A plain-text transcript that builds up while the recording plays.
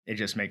it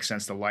just makes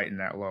sense to lighten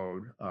that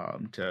load,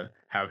 to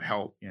have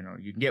help.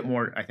 You can get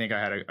more. I think I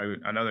had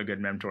another good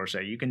mentor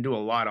say you can do a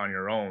lot on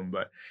your own,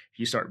 but if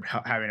you start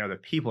having other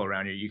people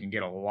around you, you can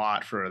get a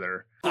lot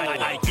further.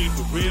 I keep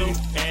it real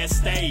and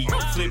stay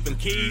flipping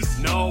keys,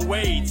 no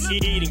weights,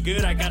 eating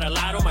good. I got a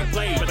lot on my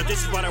plate, but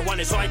this is what I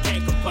wanted, so I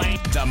can't complain.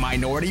 The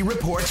Minority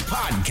Reports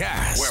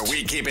podcast, where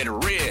we keep it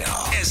real,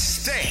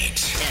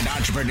 estate, and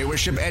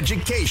entrepreneurship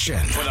education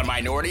for the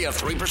minority of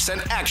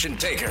 3% action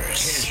takers.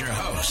 Here's your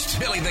host,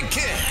 Billy the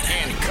Kid,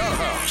 and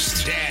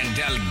co-host, Dan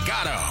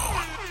Delgado.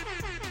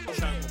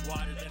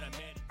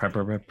 Was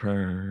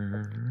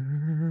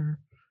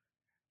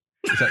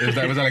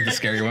that like the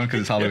scary one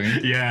because it's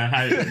Halloween? Yeah,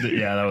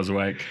 that was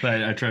whack.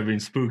 I tried being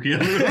spooky a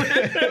little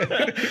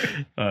bit.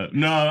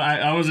 No,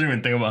 I wasn't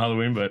even thinking about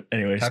Halloween, but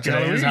anyways,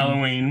 today is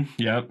Halloween.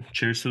 Yep,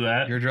 cheers to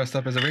that. You're dressed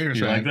up as a Raiders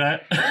fan. You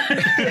like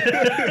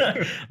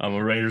that? I'm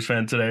a Raiders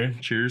fan today.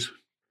 Cheers.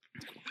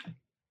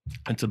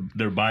 It's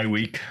their bye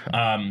week.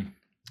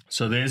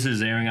 So this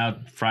is airing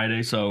out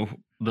Friday. So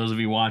those of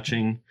you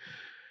watching,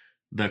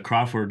 the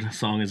Crawford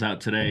song is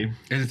out today.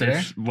 Is it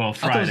today?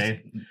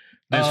 Friday.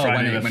 This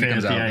Friday the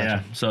 5th, yeah.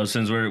 Gotcha. So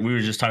since we were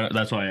just talking,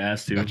 that's why I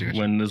asked you gotcha.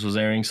 When this was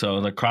airing. So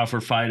the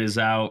Crawford fight is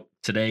out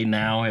today,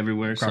 now,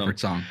 everywhere. Crawford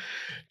song.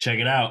 Check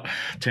it out.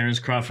 Terrence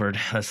Crawford.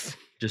 Let's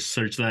just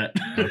search that.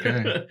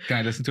 Okay. Can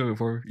I listen to it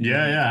before?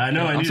 Yeah. I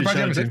know. I'm surprised you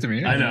haven't sent it to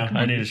me. I know.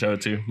 I need to show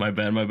it to you. My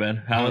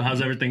bad.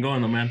 How's everything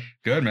going though, man?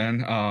 Good,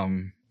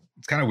 man.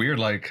 It's kind of weird.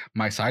 Like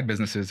my side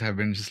businesses have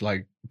been just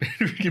like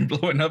freaking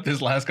blowing up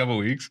this last couple of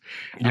weeks.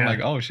 Yeah. I'm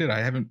like, oh shit, I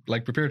haven't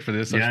like prepared for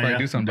this. So I should probably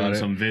do something about it.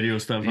 Some video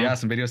stuff. Huh? Yeah,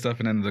 some video stuff,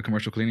 and then the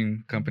commercial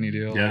cleaning company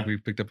deal. Yeah. Like, we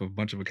picked up a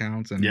bunch of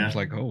accounts, and it's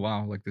like, oh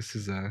wow, like this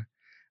is I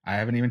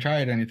haven't even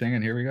tried anything,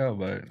 and here we go.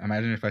 But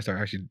imagine if I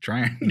start actually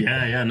trying.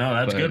 Yeah. No,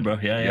 that's good, bro.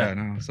 Yeah.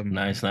 No, some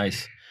nice.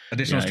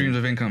 Additional streams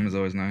of income is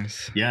always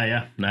nice.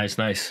 Yeah. Nice.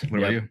 What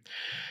about you?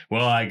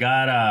 Well, I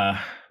got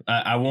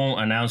I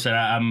won't announce it.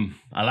 I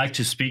like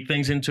to speak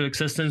things into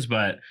existence,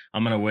 but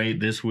I'm gonna wait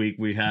this week.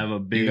 We have a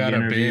big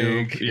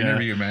interview.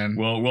 Interview, man.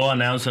 We'll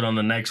announce it on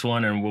the next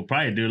one, and we'll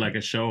probably do like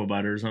a show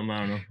about it or something.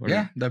 I don't know.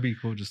 Yeah, that'd be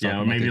cool. Just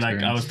or maybe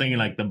like I was thinking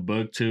like the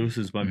book too,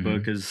 since my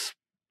book is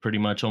pretty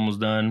much almost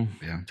done.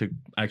 Yeah. To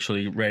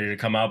actually ready to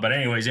come out. But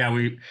anyways,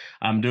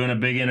 I'm doing a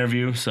big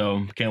interview,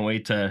 so can't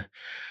wait to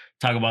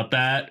talk about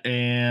that.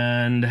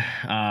 And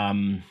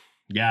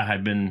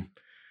I've been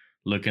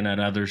looking at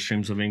other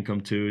streams of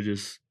income too,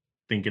 just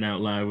thinking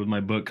out loud with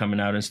my book coming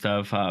out and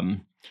stuff.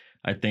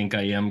 I think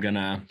I am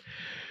gonna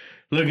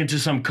look into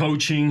some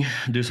coaching,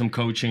 do some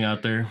coaching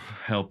out there,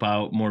 help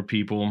out more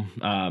people.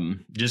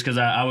 Just because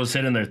I was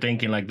sitting there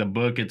thinking like the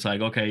book, it's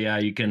like, okay, yeah,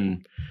 you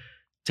can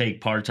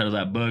take parts out of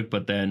that book,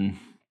 but then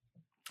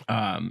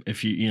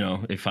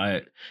if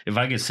I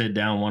could sit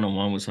down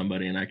one-on-one with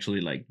somebody and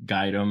actually like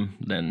guide them,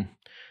 then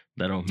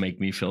that'll make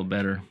me feel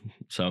better.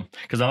 So,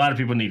 because a lot of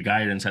people need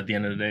guidance at the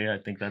end of the day. I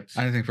think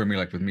for me,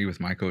 like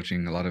with my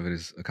coaching, a lot of it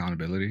is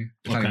accountability.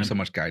 It's not even so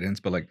much guidance,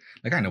 but like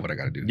I know what I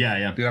got to do.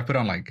 Yeah. Dude, I put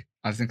on I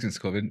think since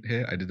COVID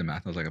hit, I did the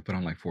math. I was like, I put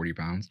on like 40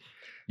 pounds.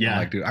 Yeah. I'm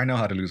like, dude, I know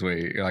how to lose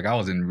weight. Like I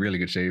was in really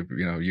good shape,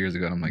 years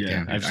ago. And I'm like,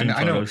 damn, I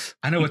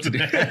know what to do.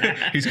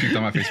 He's creeped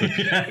on my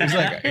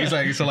Facebook. He's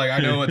like, so like, I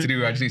know what to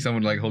do. I just need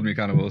someone to like hold me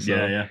accountable. So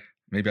yeah.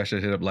 Maybe I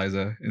should hit up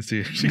Liza and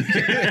see if she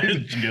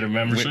can get a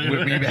membership.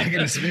 Whip me back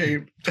in the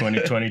shape.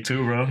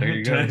 2022, bro. There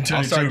you go.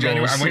 I'll start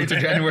January. I'm waiting till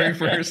January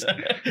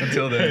 1st.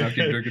 Until then, I'll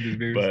keep drinking these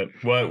beers.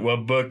 But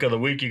what book of the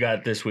week you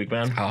got this week,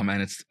 man? Oh man,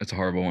 it's a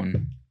horrible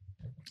one.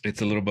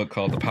 It's a little book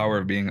called The Power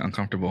of Being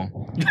Uncomfortable.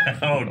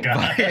 Oh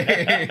God!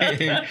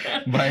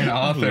 By an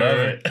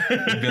author,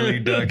 Billy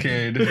the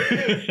Kid.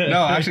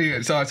 No,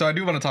 actually, so I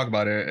do want to talk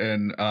about it,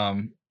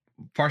 and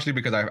partially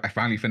because I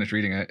finally finished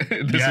reading it this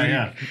week.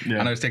 Yeah.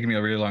 I know it's taken me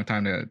a really long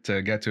time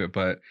to get to it,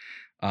 but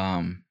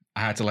I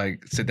had to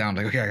like sit down,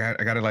 like, okay,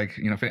 I got to like,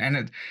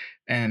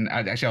 and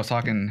I was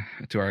talking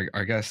to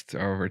our guest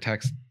over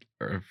text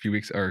a few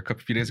days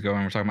ago,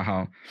 and we're talking about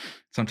how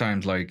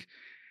sometimes like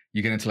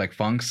you get into like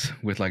funks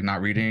with like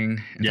not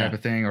reading and type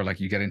of thing, or like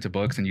you get into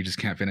books and you just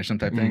can't finish them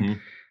type thing.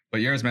 But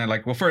yours, man,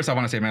 like, well, first I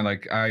want to say, man,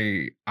 like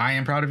I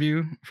am proud of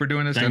you for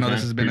doing this. Thanks, I know man.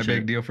 this has been Appreciate a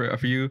big deal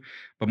for you,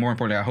 but more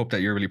importantly, I hope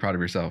that you're really proud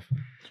of yourself.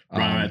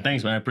 Right.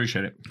 Thanks, man. I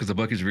appreciate it. Because the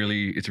book is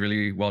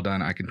really well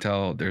done. I can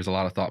tell there's a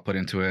lot of thought put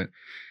into it.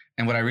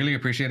 And what I really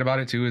appreciate about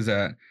it too is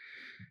that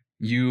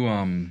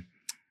you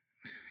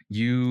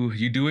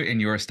do it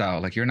in your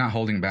style. Like you're not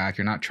holding back.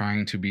 You're not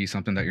trying to be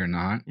something that you're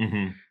not.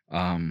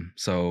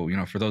 So,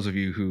 for those of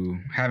you who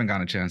haven't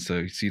gotten a chance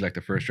to see like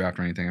the first draft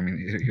or anything, I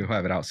mean, you'll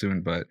have it out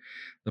soon, but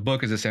the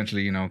book is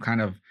essentially,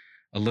 kind of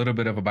a little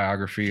bit of a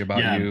biography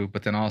about you,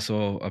 but then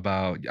also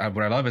about,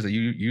 what I love is that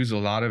you use a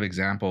lot of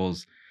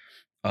examples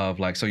of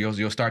like, so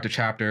you'll start the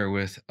chapter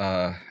with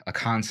a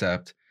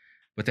concept,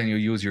 but then you'll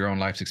use your own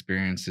life's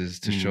experiences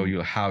to show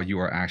you how you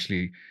are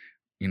actually,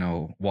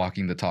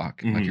 walking the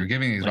talk. Like you're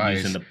giving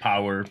advice. Using the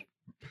power.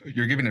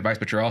 You're giving advice,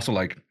 but you're also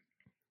like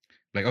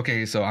like,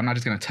 okay, so I'm not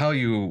just going to tell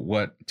you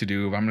what to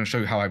do, but I'm going to show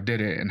you how I did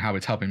it and how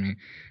it's helping me.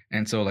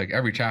 And so like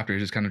every chapter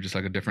is just kind of just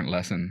like a different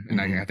lesson. And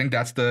I think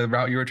that's the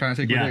route you were trying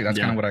to take with it. That's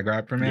kind of what I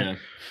grabbed from it. Yeah.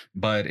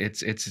 But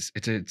it's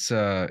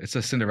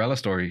a Cinderella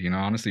story, you know,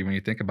 honestly, when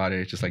you think about it,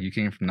 it's just like you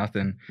came from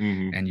nothing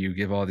and you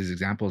give all these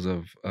examples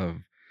of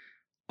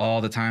all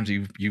the times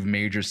you've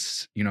made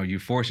you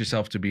force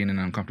yourself to be in an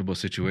uncomfortable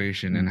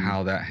situation and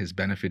how that has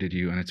benefited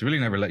you. And it's really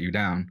never let you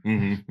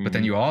down. But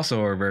then you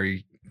also are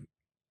very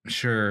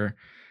sure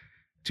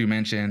to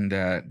mention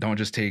that don't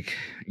just take,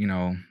 you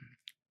know,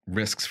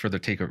 risks for the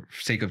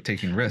sake of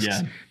taking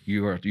risks.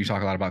 You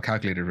talk a lot about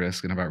calculated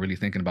risk and about really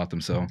thinking about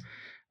them. So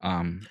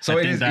I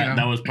think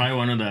that was probably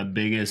one of the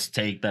biggest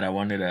take that I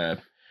wanted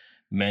to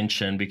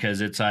mention,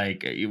 because it's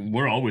like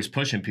we're always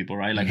pushing people,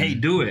 right? Like, hey,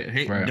 do it,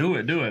 do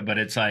it. But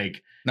it's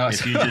like, no,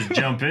 if you just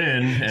jump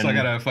in. So I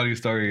got a funny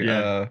story.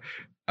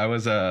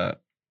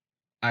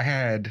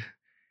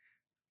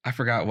 I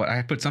forgot what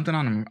I put something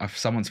on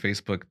someone's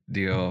Facebook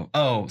deal.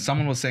 Oh,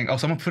 someone was saying,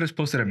 someone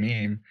posted a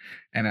meme,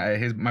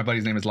 and my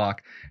buddy's name is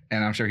Locke,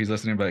 and I'm sure he's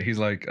listening, but he's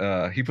like,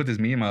 he put this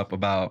meme up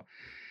about,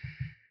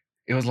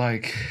 it was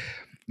like,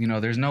 you know,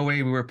 there's no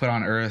way we were put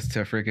on Earth to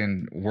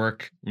freaking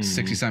work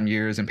 60 some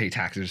years and pay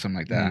taxes or something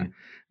like that.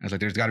 I was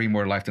like, there's got to be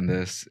more life than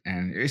this.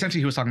 And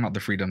essentially he was talking about the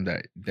freedom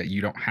that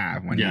you don't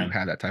have when you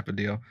have that type of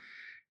deal.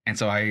 And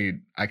so I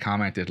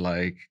commented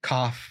like,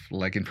 cough,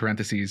 like in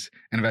parentheses,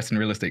 invest in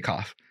real estate,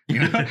 cough. You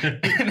know?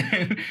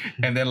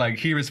 and then like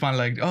he responded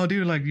like, oh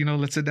dude, like, you know,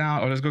 let's sit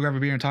down or let's go grab a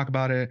beer and talk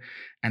about it.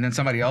 And then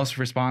somebody else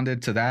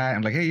responded to that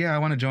and like, hey, yeah, I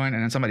want to join.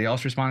 And then somebody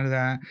else responded to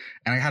that.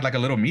 And I had like a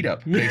little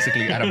meetup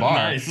basically at a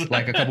bar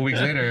like a couple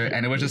weeks later.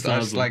 And it was just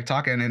us like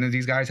talking. And then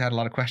these guys had a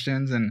lot of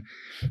questions. And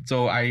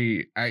so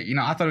I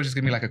thought it was just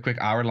gonna be like a quick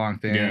hour-long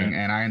thing.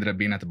 And I ended up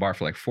being at the bar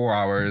for like 4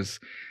 hours.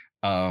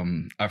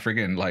 A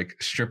freaking like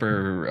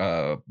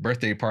stripper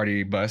birthday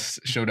party bus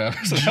showed up,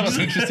 so that was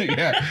interesting.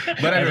 Yeah,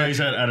 but anyway, you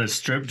said at a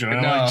strip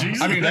joint. No,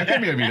 I mean that could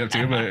be a meetup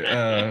too, but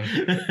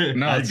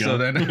no. So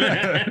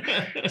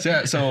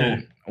then, so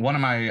one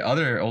of my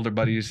other older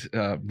buddies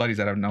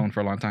that I've known for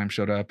a long time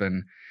showed up,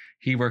 and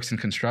he works in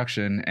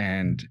construction,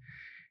 and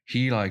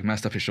he like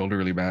messed up his shoulder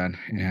really bad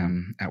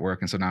at work,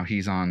 and so now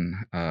he's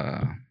on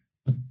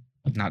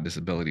not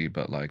disability,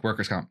 but like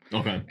workers' comp.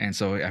 Okay. And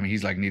so, I mean,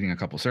 he's like needing a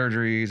couple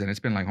surgeries, and it's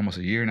been like almost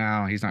a year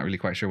now. He's not really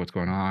quite sure what's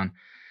going on,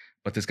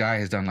 but this guy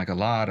has done like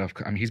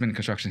he's been in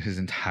construction his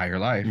entire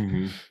life.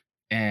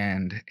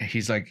 And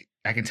he's like,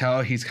 I can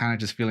tell he's kind of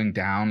just feeling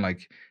down.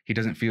 Like he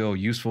doesn't feel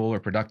useful or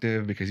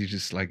productive because he's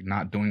just like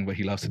not doing what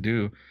he loves to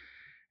do.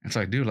 And so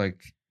like, dude, like,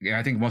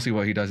 I think mostly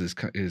what he does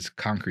is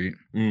concrete.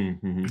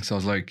 So I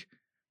was like,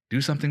 do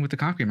something with the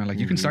concrete, man. Like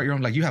you can start your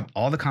own, like you have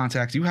all the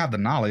contacts, you have the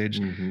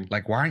knowledge.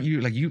 Like, why aren't you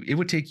like it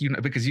would take you,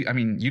 because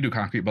you do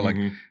concrete, but like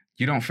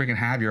you don't freaking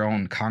have your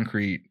own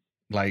concrete,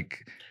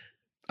 like,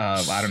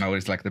 I don't know.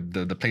 It's like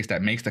the place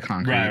that makes the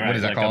concrete. Right. What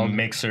is that called? A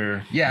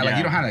mixer. Yeah. Like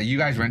you don't have that. You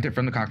guys rent it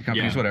from the concrete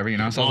companies, whatever, you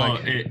know? So well,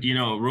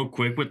 real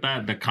quick with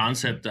that, the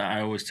concept that I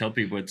always tell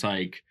people, it's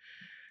like,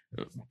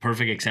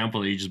 perfect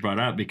example that you just brought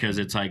up, because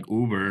it's like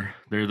Uber,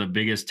 they're the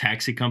biggest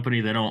taxi company.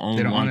 They don't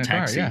own one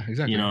taxi. Yeah,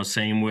 exactly. You know,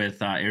 same with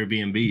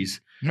Airbnbs.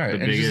 Right.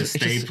 The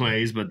biggest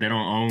place, but they don't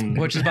own.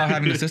 Which is about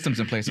having the systems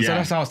in place. And so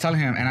that's what I was telling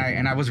him.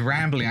 And I was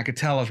rambling. I could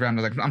tell I was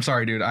rambling. Like, I'm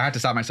sorry, dude. I had to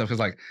stop myself because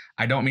like,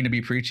 I don't mean to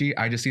be preachy.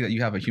 I just see that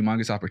you have a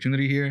humongous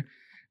opportunity here.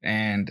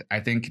 And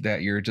I think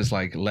that you're just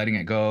like letting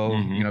it go,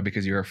 you know,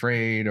 because you're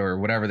afraid or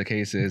whatever the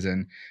case is.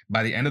 And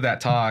by the end of that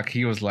talk,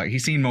 he was like, he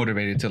seemed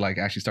motivated to like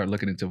actually start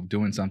looking into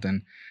doing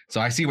something. So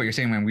I see what you're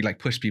saying when we like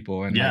push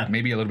people and like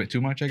maybe a little bit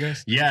too much, I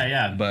guess.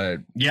 Yeah.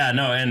 But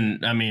no.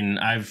 And I mean,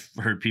 I've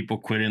heard people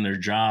quitting their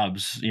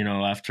jobs, you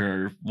know,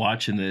 after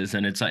watching this,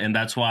 and and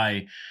that's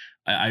why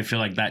I feel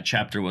like that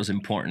chapter was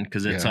important,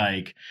 because it's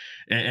like,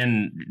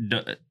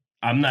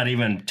 I'm not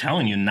even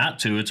telling you not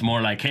to. It's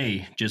more like,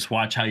 hey, just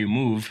watch how you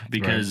move,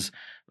 because,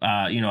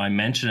 you know, I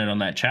mentioned it on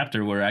that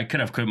chapter where I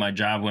could have quit my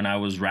job when I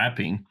was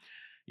rapping.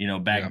 You know,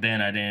 back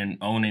then I didn't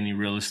own any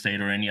real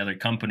estate or any other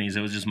companies.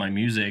 It was just my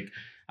music.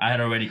 I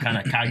had already kind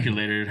of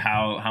calculated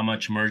how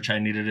much merch I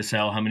needed to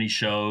sell, how many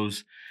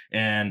shows.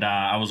 And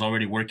I was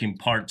already working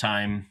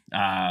part-time,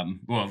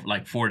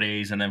 like 4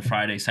 days. And then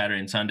Friday,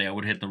 Saturday, and Sunday, I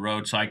would hit the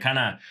road. So I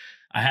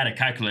had a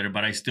calculator,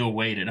 but I still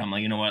waited. I'm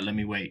like, you know what? Let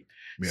me wait.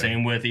 Yeah.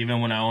 Same with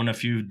even when I own a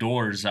few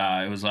doors,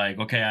 it was like,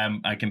 okay,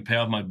 I can pay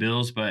off my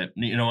bills, but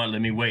you know what?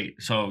 Let me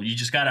wait. So you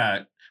just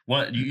gotta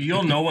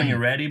you'll know when you're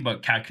ready,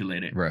 but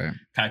calculate it. Right.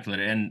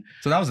 Calculate it. And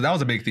so that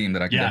was a big theme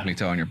that I can definitely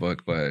tell in your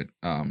book. But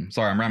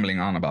sorry, I'm rambling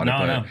on about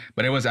it.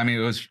 But it was, I mean,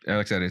 it was, like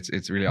I said,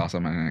 it's really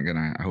awesome. And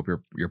again, I hope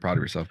you're proud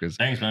of yourself, because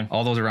thanks, man.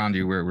 All those around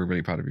you, we're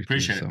really proud of you.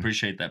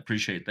 Appreciate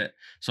that.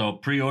 So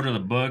pre-order the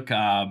book.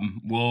 I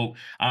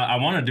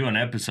want to do an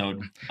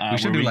episode. We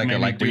should do like a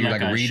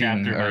reading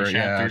chapter or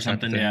chapter or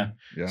something. Yeah.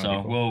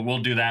 So cool. we'll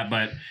do that.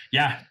 But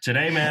yeah,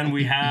 today, man,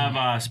 we have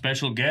a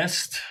special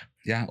guest.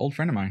 Yeah, old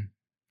friend of mine,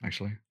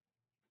 actually.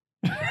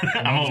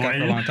 I'm for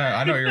a long time.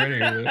 I know you're ready.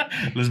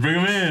 Let's bring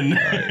him in.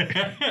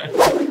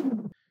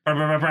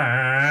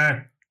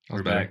 Right.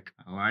 We're back.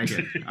 I like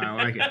it. I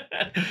like it.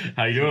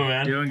 How you doing,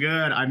 man? Doing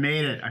good. I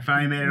made it. I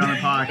finally made it on the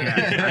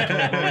podcast. I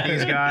told both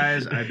these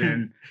guys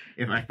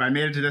if I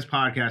made it to this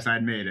podcast,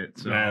 I'd made it.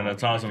 So man,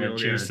 that's awesome. Man.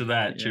 Cheers to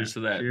that. Yeah. Cheers to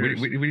that. Cheers.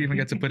 We didn't even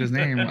get to put his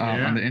name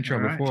on the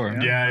intro before.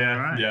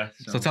 Yeah.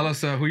 So tell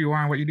us who you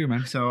are and what you do,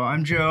 man. So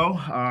I'm Joe.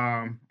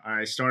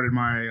 I started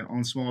my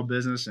own small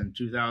business in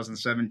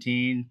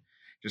 2017.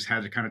 Just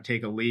had to kind of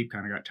take a leap.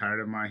 Kind of got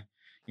tired of my,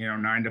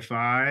 9 to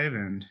 5,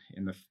 and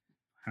in the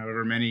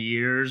however many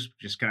years,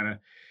 just kind of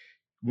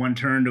one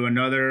turn to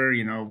another,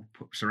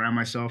 surround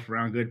myself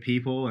around good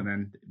people. And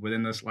then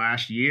within this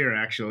last year,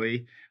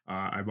 actually,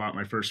 I bought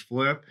my first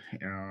flip.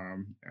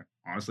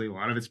 Honestly, a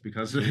lot of it's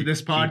because of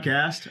this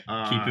podcast.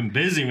 Keep him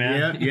busy,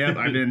 man. Yep.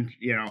 I've been,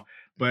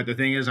 but the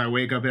thing is, I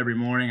wake up every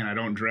morning and I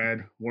don't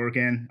dread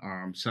working.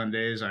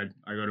 Sundays, I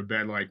go to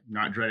bed like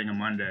not dreading a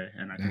Monday.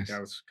 And I think that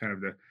was kind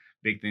of the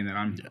big thing that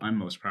I'm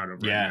most proud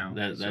of right now.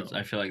 That's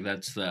I feel like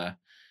that's the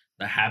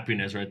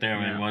happiness right there,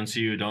 man. Once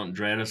you don't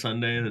dread a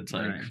Sunday, that's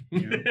like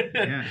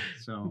yeah.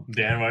 So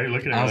Dan, why are you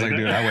looking at me? I was like,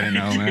 dude, I wouldn't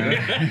know,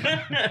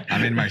 man.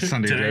 I'm in my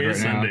Sunday dread right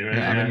now. Right?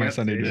 Yeah, I'm in my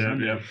Sunday dread.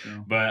 Yep.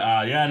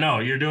 But no,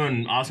 you're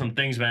doing awesome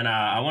things, man.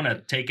 I want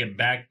to take it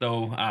back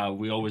though.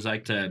 We always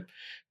like to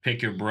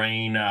pick your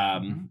brain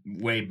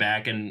way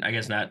back, and I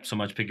guess not so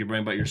much pick your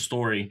brain, but your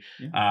story.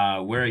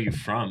 Where are you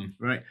from?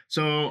 Right.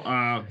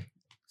 So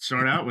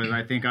start out with,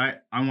 I think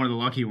I'm one of the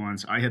lucky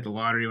ones. I hit the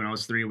lottery when I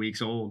was 3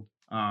 weeks old.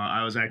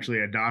 I was actually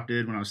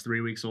adopted when I was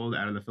 3 weeks old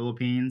out of the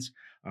Philippines.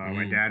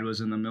 My dad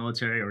was in the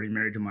military, already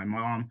married to my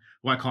mom.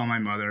 Well, I call my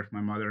mother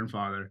and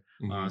father.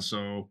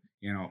 So,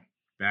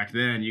 back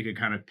then you could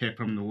kind of pick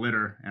from the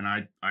litter, and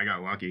I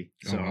got lucky.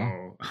 So,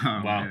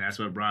 and that's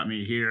what brought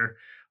me here.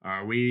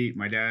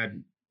 My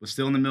dad was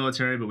still in the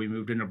military, but we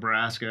moved to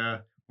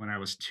Nebraska when I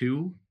was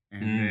 2.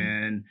 And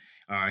then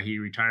he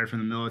retired from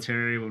the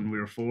military when we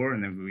were 4,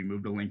 and then we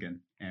moved to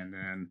Lincoln. And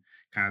then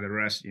kind of the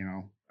rest,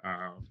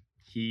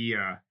 he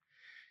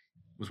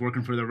was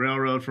working for the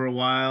railroad for a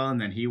while, and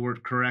then he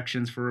worked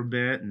corrections for a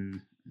bit.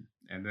 And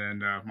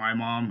then my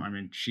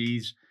mom,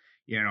 she's,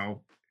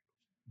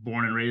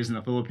 born and raised in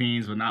the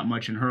Philippines with not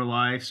much in her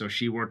life. So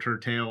she worked her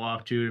tail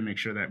off too to make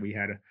sure that we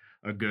had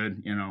a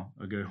good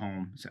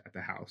home at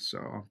the house. So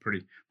I'm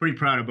pretty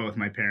proud of both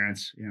my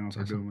parents,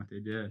 for doing what they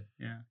did.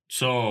 Yeah.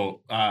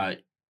 So,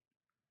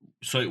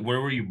 so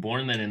where were you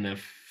born then? In the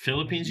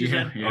Philippines, you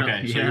said? Yeah,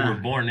 okay, so you were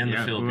born in the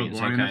Philippines.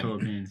 Born in the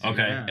Philippines.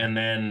 Okay, yeah. And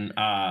then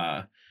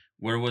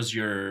where was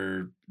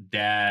your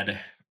dad?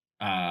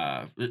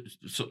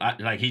 So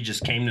he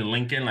just came to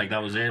Lincoln, like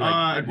that was it.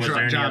 Like, was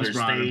there any other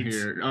states?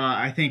 Here.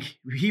 I think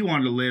he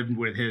wanted to live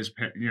with his,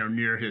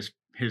 near his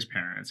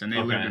parents, and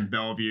they lived in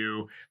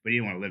Bellevue, but he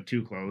didn't want to live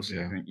too close.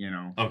 I think,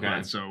 Okay.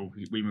 But so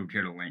we moved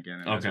here to Lincoln,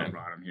 and that's what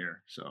brought him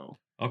here. So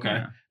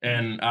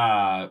and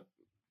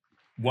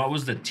what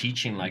was the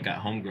teaching like at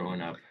home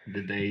growing up?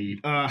 Did they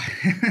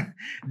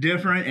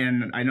different?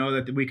 And I know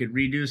that we could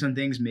redo some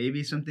things.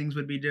 Maybe some things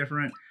would be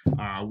different.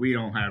 We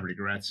don't have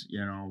regrets.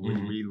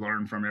 We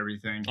learn from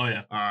everything. Oh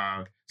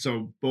yeah.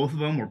 So both of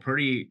them were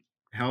pretty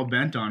hell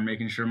bent on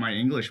making sure my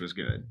English was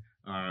good.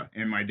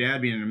 And my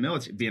dad, being a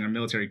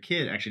military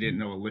kid, actually didn't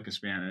know a lick of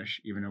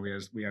Spanish, even though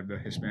we have the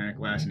Hispanic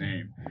last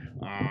name.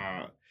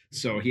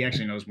 So he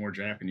actually knows more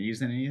Japanese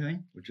than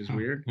anything, which is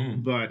weird.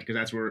 But because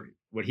that's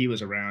what he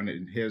was around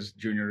in his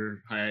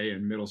junior high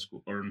and middle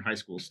school or in high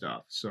school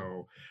stuff.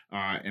 So,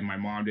 and my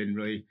mom didn't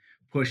really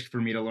push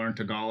for me to learn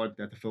Tagalog,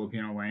 that the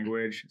Filipino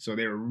language. So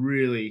they were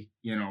really,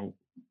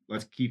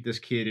 let's keep this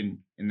kid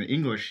in the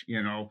English,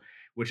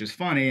 which is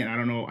funny. And I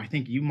don't know, I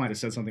think you might have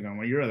said something on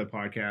one of your other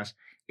podcasts.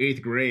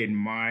 8th grade,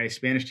 my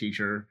Spanish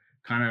teacher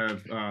kind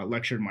of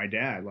lectured my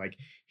dad, like,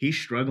 he's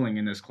struggling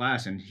in this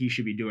class and he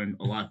should be doing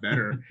a lot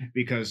better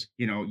because,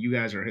 you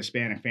guys are a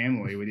Hispanic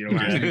family with your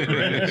last name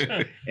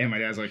Perez. And my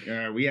dad's like,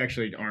 we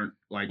actually aren't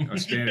like a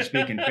Spanish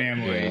speaking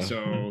family.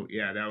 So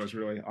that was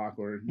really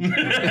awkward for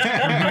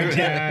my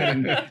dad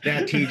and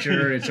that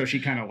teacher. And so she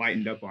kind of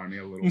lightened up on me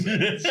a little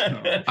bit.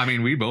 So.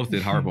 We both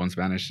did horrible in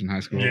Spanish in high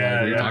school. We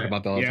talk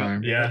about that all the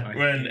time. Yeah.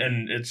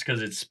 And it's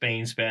because it's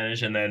Spain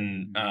Spanish. And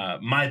then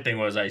my thing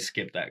was I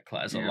skipped that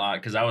class a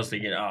lot because I was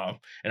thinking,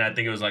 and I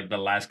think it was like the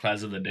last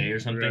class of the day or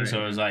something. Right.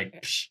 So it was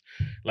like,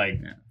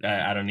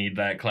 I don't need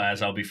that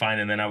class. I'll be fine.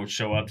 And then I would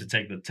show up to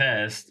take the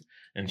test.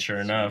 And sure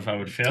enough, I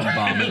would fail.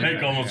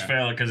 Almost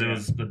fail because it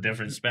was the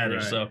different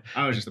Spanish. Right. So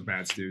I was just a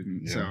bad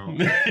student. So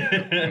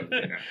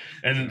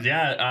and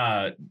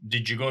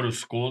did you go to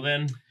school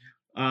then?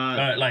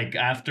 Like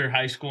after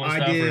high school and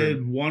stuff? I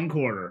did 1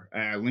 quarter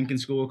at Lincoln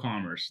School of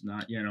Commerce,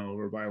 not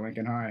over by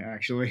Lincoln High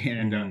actually,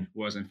 and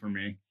wasn't for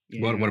me.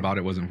 What about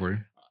it wasn't for you?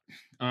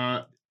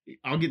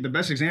 I'll get the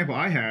best example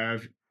I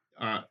have.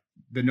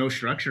 The no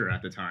structure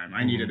at the time.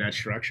 I needed that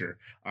structure.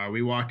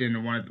 We walked into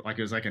it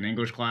was like an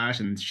English class,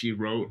 and she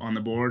wrote on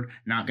the board,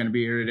 "Not going to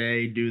be here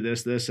today. Do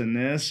this, this, and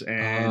this,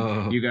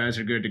 and you guys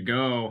are good to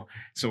go."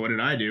 So what did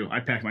I do?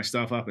 I packed my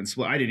stuff up and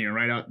split. I didn't even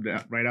write out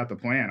the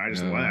plan. I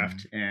just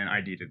left, and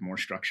I needed more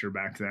structure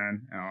back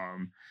then.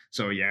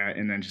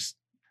 And then just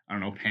I don't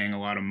know, paying a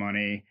lot of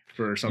money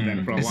for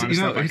something for a It's- lot of you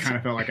know, stuff I it's- kind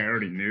of felt like I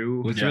already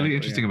knew. What's Yeah. really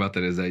interesting about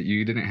that is that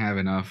you didn't have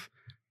enough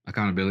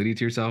accountability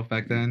to yourself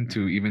back then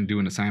to even do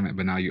an assignment,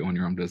 but now you own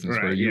your own business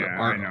where Right, you yeah,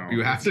 are I know.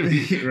 you have to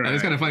be. Right.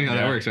 It's kind of funny how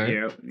that Yeah. works, right?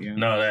 Yep. Yeah.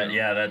 No,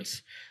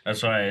 So-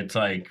 that's why it's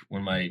like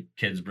when my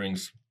kids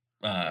brings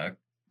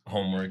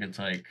homework, it's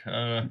like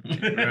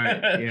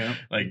Right, yeah.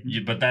 like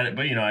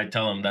but you know, I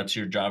tell them that's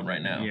your job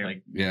right now. Yeah.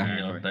 Like Yeah.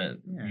 you know Exactly. that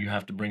Yeah. you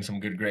have to bring some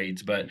good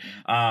grades. But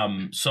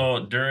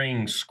so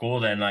during school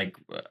then, like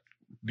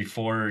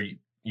before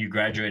you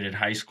graduated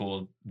high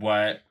school,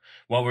 what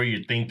were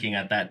you thinking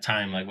at that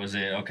time? Like, was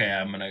it okay,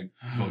 I'm gonna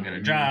go get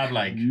a job?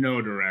 Like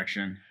no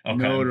direction. Okay.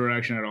 No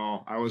direction at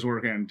all. I was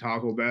working at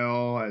Taco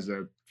Bell as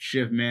a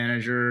shift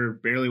manager,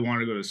 barely wanted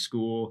to go to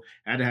school.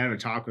 I had to have a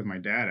talk with my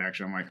dad,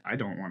 actually. I'm like, I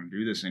don't want to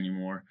do this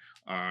anymore.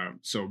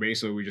 So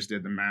basically we just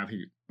did the math.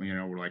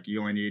 We're like, you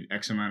only need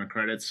X amount of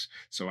credits.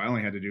 So I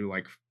only had to do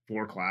like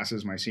 4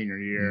 classes my senior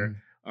year.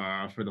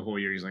 For the whole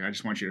year. He's like, I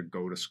just want you to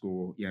go to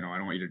school. I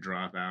don't want you to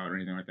drop out or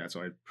anything like that.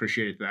 So I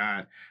appreciate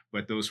that.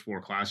 But those 4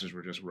 classes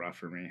were just rough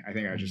for me. I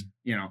think I just,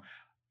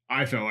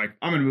 I felt like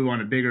I'm going to move on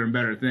to bigger and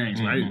better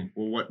things, right?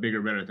 Well, what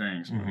bigger, better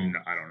things? Mhm.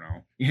 I don't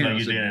know. You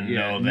didn't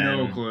know then.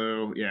 No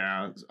clue.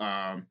 Yeah.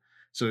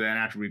 So then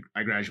after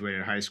I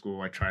graduated high school,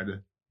 I tried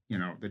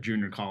the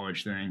junior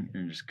college thing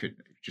and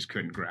just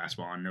couldn't grasp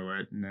onto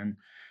it. And then,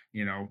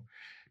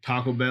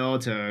 Taco Bell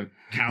to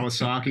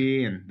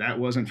Kawasaki, and that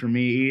wasn't for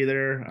me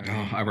either.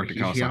 I worked at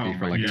Kawasaki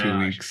for like 2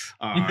 weeks.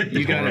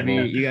 You gotta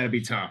Horrible. be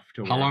tough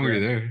to How work long were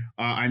you there. there?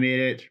 I made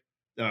it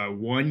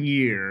 1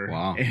 year.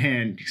 Wow.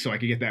 And so I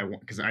could get that one,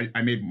 because I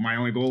made, my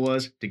only goal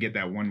was to get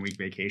that 1 week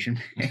vacation.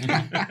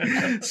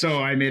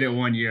 So I made it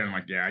 1 year. I'm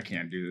like, yeah, I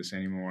can't do this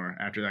anymore.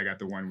 After I got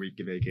the 1 week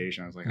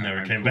vacation, I was like, Never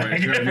I'm came quit.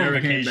 back.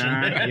 Never came Vacation.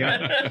 back.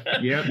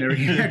 Yep, never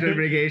came back to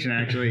vacation,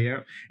 actually.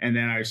 Yep. And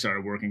then I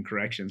started working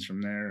corrections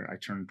from there. I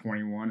turned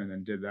 21 and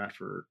then did that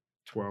for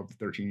 12 to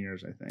 13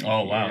 years, I think.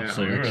 Oh wow! Yeah.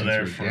 So you were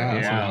there for Yeah,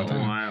 that's a long a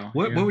time. while.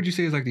 What Yeah. would you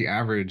say is like the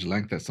average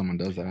length that someone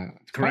does that?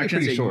 It's probably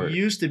Corrections, pretty short. it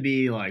used to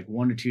be like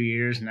 1 to 2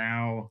 years.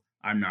 Now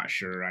I'm not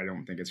sure. I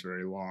don't think it's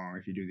very long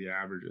if you do the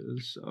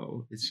averages.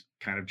 So it's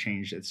kind of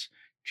changed its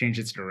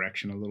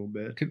direction a little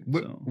bit.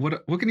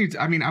 What can you?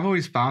 I mean, I've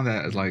always found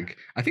that as like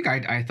I think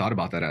I thought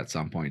about that at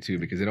some point too,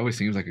 because it always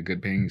seems like a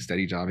good paying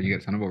steady job and you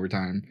get a ton of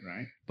overtime.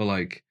 Right. But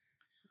like,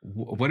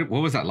 what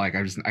was that like?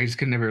 I just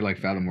could never like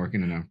fathom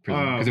working in a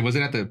prison because it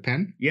wasn't at the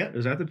pen. Yeah, it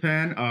was at the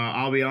pen.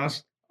 I'll be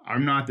honest,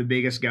 I'm not the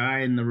biggest guy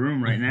in the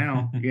room right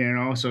now.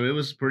 So it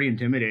was pretty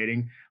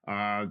intimidating.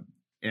 I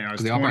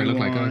was They all probably look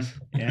like 21. us.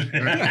 Yeah,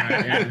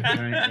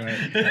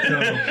 right. So,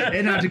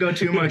 and not to go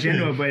too much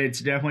into it, but it's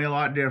definitely a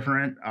lot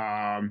different.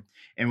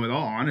 And with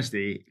all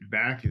honesty,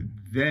 back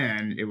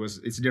then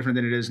it's different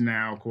than it is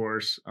now. Of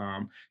course,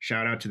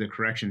 shout out to the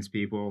corrections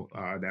people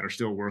that are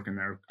still working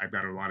there. I've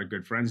got a lot of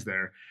good friends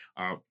there.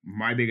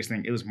 My biggest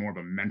thing, it was more of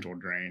a mental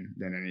drain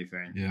than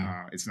anything.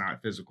 Yeah. It's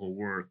not physical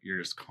work. You're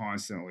just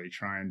constantly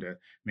trying to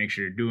make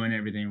sure you're doing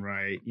everything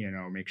right.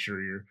 Make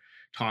sure you're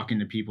talking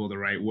to people the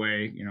right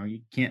way.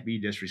 You can't be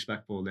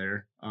disrespectful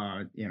there.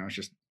 It's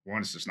just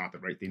it's just not the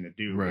right thing to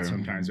do. Right. But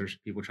sometimes there's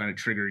people trying to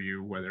trigger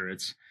you, whether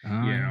it's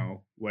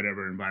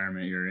whatever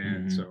environment you're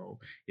in. Mhm. So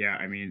yeah,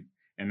 I mean,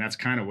 and that's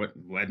kind of what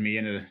led me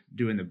into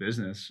doing the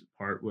business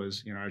part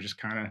was, I was just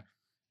kind of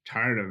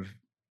tired of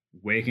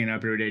waking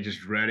up every day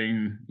just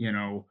dreading,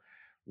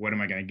 what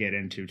am I going to get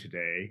into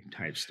today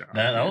type stuff.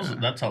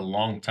 That's a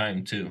long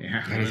time too.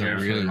 Yeah. That is a There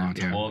really for long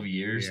time. 12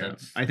 years. Yeah.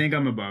 That's I think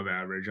I'm above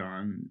average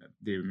on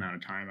the amount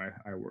of time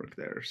I work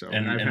there. So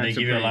and I've had they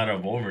some give you a pretty- lot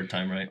of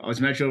overtime, right?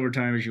 as much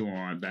overtime as you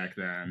want back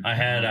then. I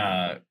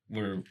had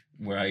where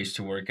I used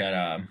to work at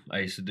I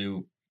used to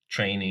do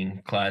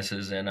training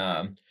classes, and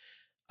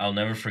I'll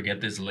never forget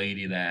this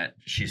lady that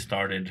she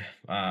started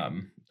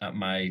at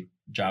my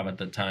job at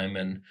the time,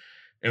 and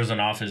it was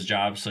an office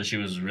job, so she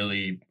was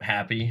really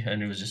happy,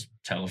 and it was just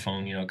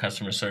telephone,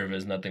 customer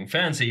service, nothing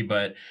fancy,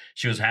 but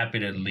she was happy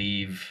to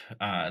leave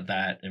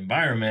that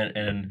environment.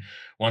 And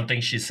one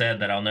thing she said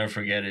that I'll never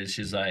forget is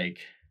she's like,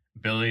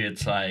 Billy,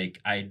 it's like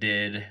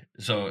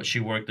so she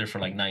worked there for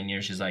like 9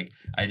 years. She's like,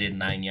 I did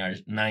 9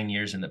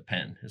 years in the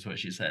pen, is what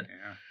she said.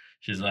 Yeah.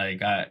 She's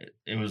like,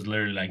 it was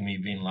literally like me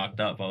being locked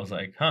up. I was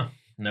like, huh,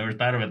 never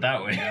thought of it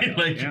that way.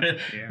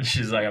 Yeah.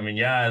 She's like, I mean,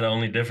 yeah, the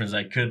only difference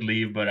I could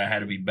leave, but I had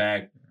to be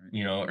back,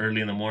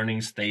 early in the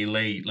morning, stay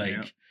late. Like,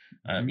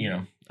 I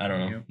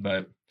don't know,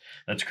 but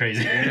that's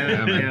crazy.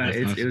 Yeah, man,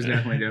 it was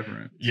definitely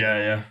different.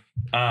 Yeah.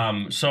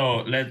 So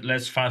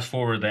let's fast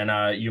forward then.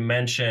 You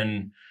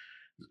mentioned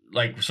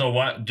so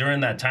what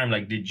during that time,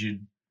 like,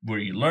 were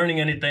you learning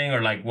anything,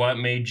 or like what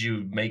made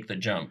you make the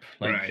jump?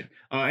 Like, Right.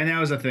 And that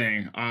was the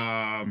thing.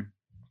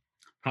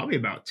 Probably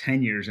about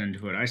 10 years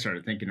into it, I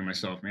started thinking to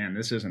myself, man,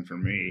 this isn't for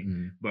me,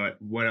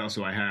 but what else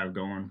do I have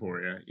going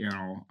for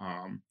you?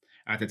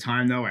 At the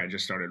time though, I had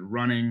just started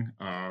running.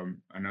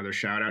 Another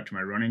shout out to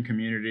my running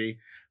community.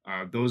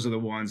 Those are the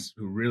ones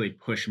who really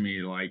push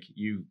me, like,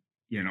 you're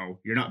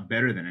not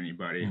better than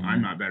anybody. Mhm.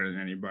 I'm not better than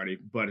anybody.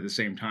 But at the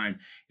same time,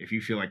 if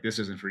you feel like this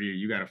isn't for you,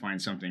 you got to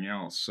find something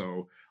else.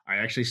 So I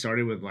actually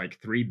started with like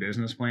 3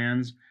 business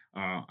plans.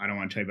 I don't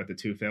want to tell you about the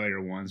 2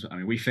 failure ones. I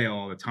mean, we fail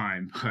all the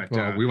time, but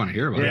Well, we want to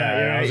hear about it.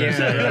 I was gonna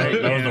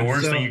say, that was the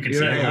worst thing you could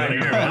say.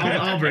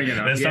 I'll bring it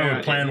up. Let's start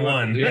with plan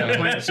 1.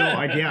 So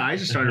I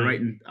just started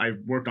writing. I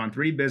worked on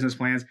 3 business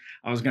plans.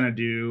 I was gonna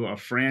do a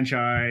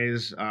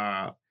franchise,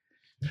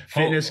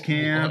 fitness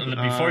camp.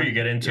 Before you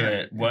get into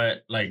it,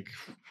 what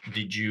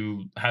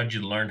how'd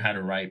you learn how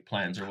to write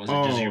plans, or was it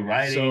just you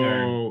writing?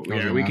 So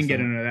we can get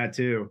into that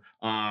too.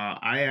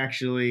 I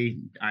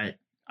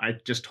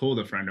just told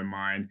a friend of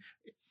mine,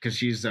 because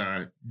she's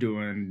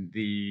doing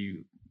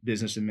the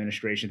business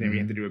administration thing. We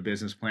have to do a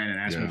business plan and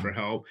ask me for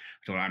help.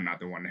 I told her I'm not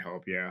the one to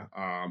help you.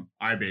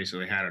 I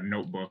basically had a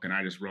notebook and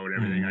I just wrote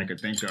everything I could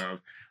think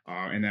of.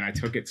 And then I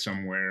took it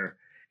somewhere.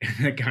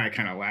 And the guy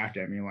kind of laughed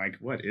at me like,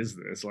 what is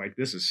this? Like,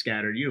 this is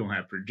scattered. You don't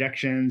have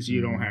projections.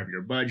 You don't have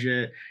your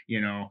budget.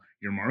 You know,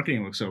 your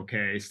marketing looks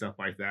okay, stuff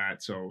like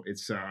that. So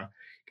it's, you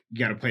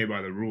got to play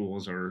by the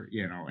rules, or,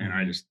 you know,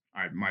 and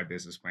my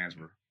business plans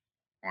were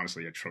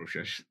honestly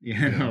atrocious.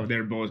 You know,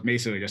 they're both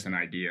basically just an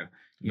idea,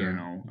 you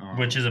know.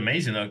 Which is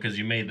amazing, though, because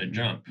you made the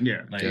jump.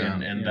 Yeah.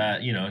 And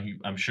that, you know,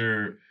 I'm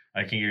sure,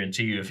 I can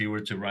guarantee you, if you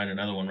were to write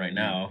another one right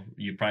now,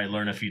 you'd probably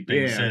learn a few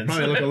things since.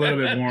 Probably look a little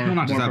bit more, well,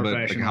 not just more that, but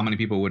like how many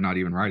people would not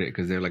even write it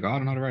because they're like, oh, I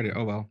don't know how to write it.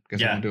 Oh, well,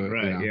 guess I won't do it.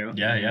 Right, you know?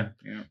 Yeah.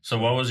 So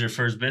what was your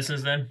first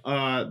business then?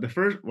 The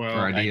first,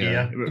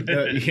 idea.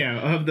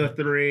 Of the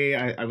 3,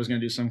 I was going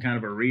to do some kind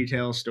of a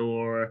retail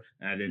store.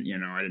 I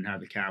didn't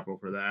have the capital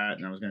for that.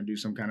 And I was going to do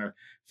some kind of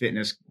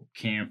fitness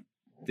camp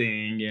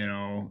thing, you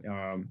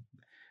know.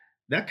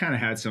 That kind of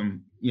had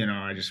some, you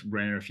know, I just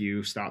ran a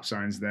few stop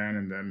signs then,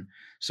 and then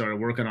started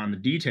working on the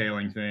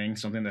detailing thing,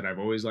 something that I've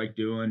always liked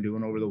doing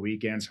over the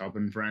weekends,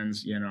 helping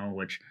friends, you know,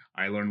 which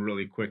I learned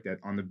really quick that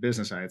on the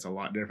business side, it's a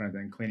lot different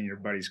than cleaning your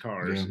buddy's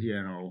cars,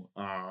 you know.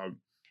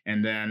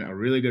 And then a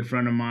really good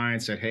friend of mine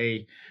said,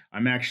 hey,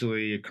 I'm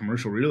actually a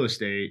commercial real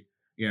estate,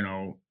 you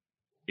know,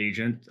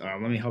 agent.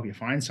 Let me help you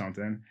find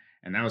something.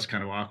 And that was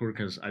kind of awkward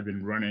because I've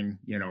been running,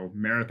 you know,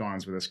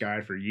 marathons with this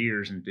guy for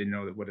years and didn't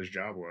know what his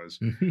job was.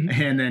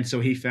 And then so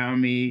he found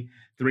me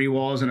 3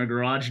 walls and a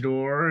garage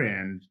door,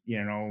 and,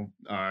 you know,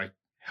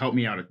 helped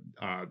me out.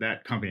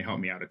 That company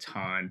helped me out a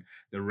ton.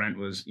 The rent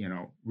was, you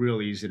know,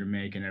 real easy to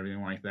make and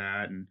everything like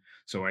that. And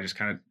so I just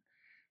kind of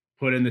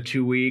put in the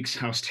 2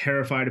 weeks. I was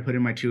terrified to put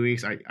in my 2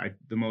 weeks.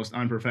 The most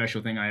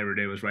unprofessional thing I ever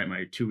did was write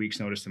my 2 weeks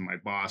notice to my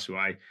boss, who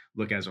I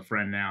look as a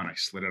friend now, and I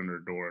slid under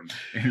the door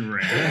and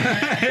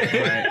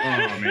ran.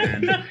 Oh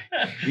man,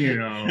 you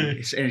know.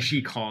 And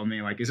she called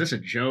me like, "Is this a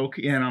joke?"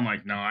 And I'm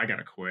like, "No, I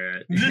gotta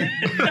quit."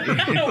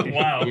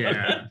 Wow.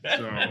 Yeah.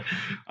 So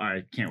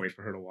I can't wait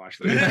for her to watch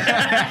this.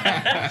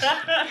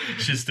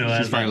 She's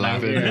probably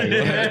laughing.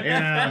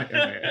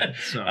 Yeah.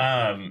 So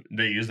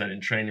they use that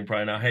in training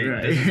probably now. Hey,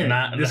 right. this is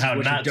not This is how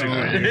what not you to.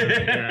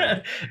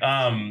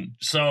 don't do.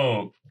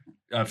 So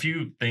a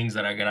few things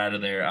that I got out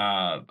of there.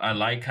 I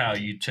like how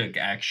you took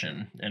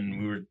action,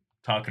 and we were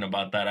talking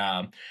about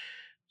that.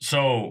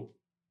 So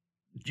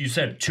you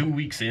said 2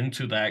 weeks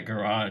into that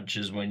garage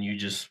is when you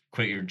just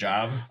quit your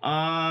job?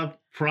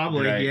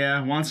 Probably, right?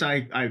 Yeah. Once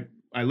I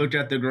looked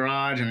at the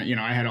garage, and, you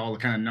know, I had all the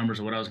kind of numbers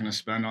of what I was going to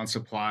spend on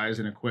supplies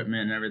and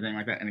equipment and everything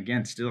like that. And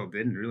again, still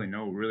didn't really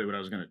know what I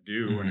was going to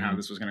do and how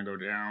this was going to go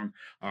down.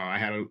 I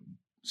had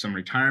some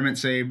retirement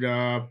saved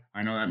up.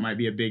 I know that might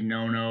be a big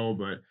no-no,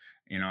 but,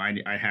 you know,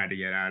 I had to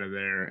get out of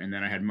there. And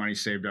then I had money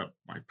saved up,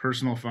 my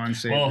personal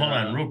funds saved up. Well, hold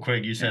on real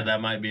quick. You said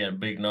that might be a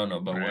big no-no,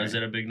 but Right. was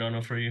it a big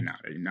no-no for you? No,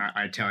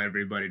 I tell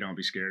everybody, don't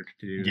be scared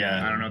to do Yeah.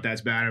 that. I don't know if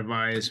that's bad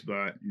advice,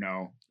 but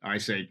no, I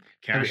say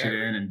cash it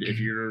in. And if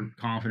you're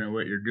confident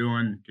what you're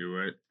doing, do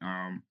it.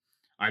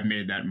 I've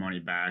made that money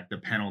back, the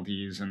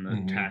penalties and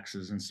the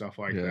taxes and stuff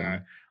like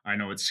that. I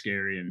know it's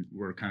scary, and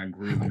we're kind of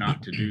groomed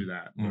not to do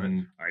that, but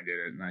I did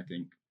it. And I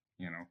think,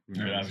 you know,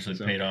 It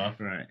obviously paid off.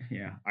 Right.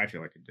 Yeah. I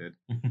feel like it did.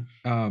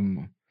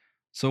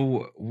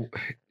 So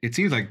it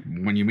seems like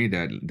when you made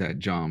that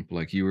jump,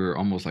 like you were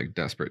almost like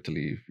desperate to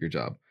leave your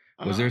job.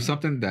 Was there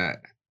something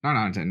that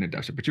not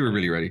desperate, but you were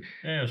really ready?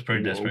 Yeah, it was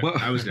pretty desperate.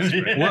 I was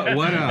desperate. What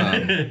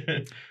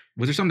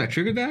was there something that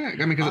triggered that?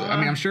 I mean, because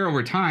I'm sure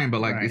over time, but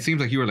like it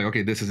seems like you were like,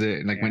 okay, this is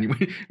it. Like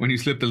when you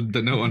slipped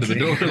the note under the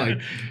door, like.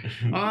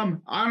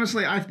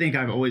 Honestly, I think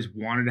I've always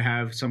wanted to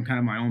have some kind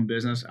of my own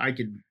business. I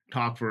could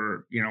talk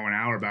for, you know, an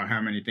hour about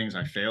how many things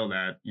I failed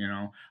at. You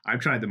know, I've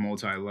tried the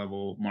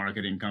multi-level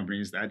marketing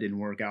companies. That didn't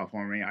work out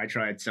for me. I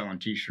tried selling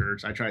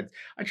T-shirts. I tried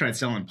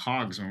selling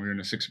Pogs when we were in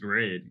the 6th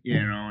grade,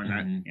 you know, and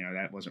that, you know,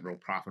 that wasn't real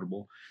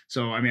profitable.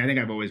 So, I mean, I think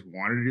I've always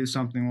wanted to do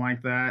something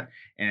like that.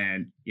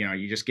 And, you know,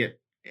 you just get,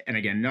 and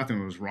again,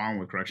 nothing was wrong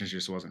with corrections,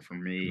 just wasn't for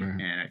me. Right.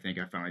 And I think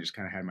I finally just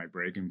kind of had my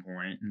breaking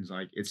point, and it's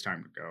like, it's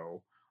time to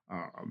go.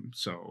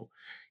 So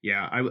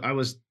yeah, I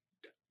was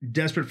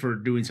desperate for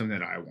doing something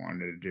that I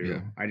wanted to do.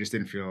 Yeah. I just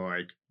didn't feel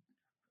like,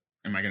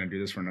 am I going to do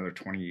this for another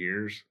 20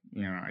 years?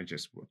 You know, I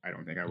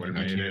don't think I would have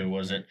made it.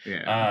 Wasn't.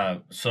 Yeah.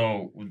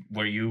 So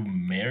were you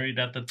married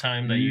at the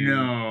time that you?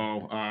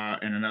 No.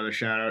 And another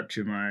shout out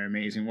to my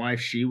amazing wife.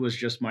 She was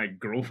just my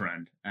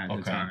girlfriend at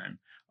the time.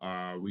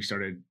 We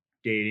started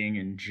dating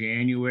in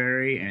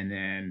January, and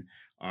then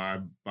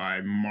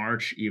by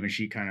March, even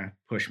she kind of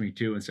pushed me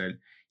too and said,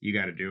 "You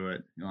got to do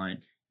it." Like,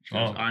 she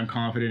goes, "I'm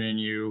confident in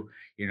you.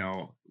 You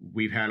know,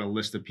 we've had a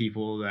list of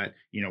people that,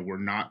 you know, we're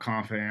not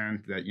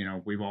confident, that, you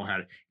know, we've all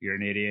had, you're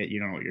an idiot, you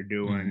don't know what you're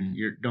doing.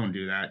 Don't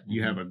do that.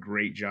 You have a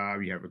great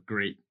job. You have a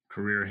great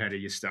career ahead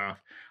of you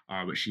stuff."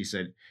 But she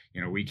said,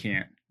 "You know, we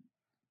can't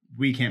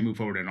move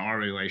forward in our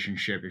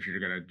relationship if you're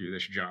going to do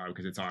this job,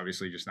 because it's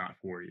obviously just not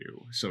for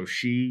you." So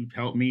she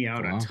helped me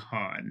out a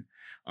ton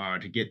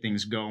to get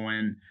things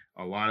going,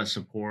 a lot of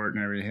support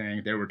and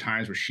everything. There were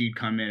times where she'd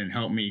come in and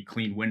help me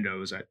clean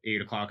windows at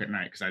 8:00 at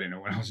night because I didn't know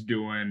what I was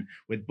doing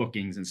with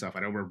bookings and stuff.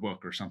 I'd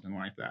overbook or something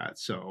like that.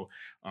 So,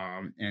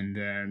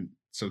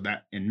 so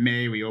that in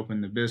May we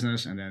opened the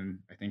business, and then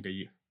I think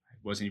it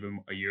wasn't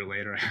even a year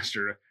later, I asked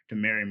her to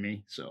marry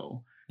me.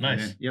 So.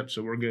 Nice. Then, yep.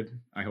 So we're good,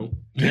 I hope.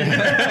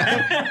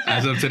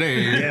 As of today.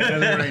 Yeah,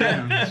 as of right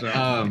now.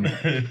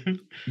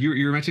 So.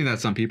 You were mentioning that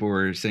some people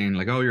were saying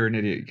like, "Oh, you're an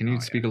idiot." Can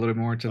you speak a little bit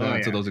more to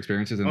that, to those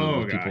experiences and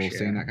those people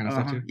saying that kind of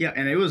stuff too? Yeah,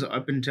 and it was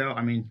up until,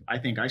 I mean, I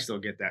think I still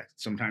get that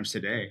sometimes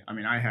today. I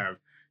mean, I have,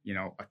 you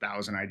know,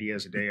 1,000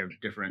 ideas a day of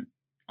different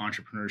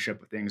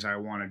entrepreneurship things I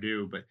want to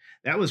do, but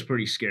that was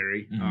pretty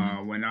scary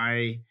when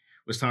I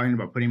was talking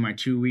about putting my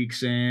 2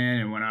 weeks in,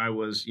 and when I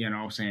was, you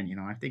know, saying, you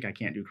know, I think I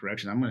can't do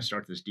corrections, I'm going to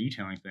start this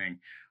detailing thing.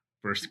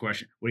 First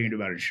question, what are you going to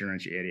do about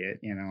insurance, you idiot?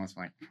 You know, it's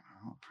like,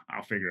 oh,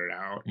 I'll figure it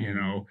out. You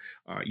know,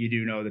 you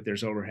do know that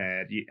there's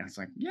overhead. It's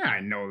like, yeah,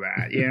 I know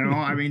that. You know,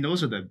 I mean,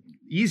 those are the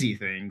easy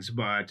things,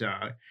 but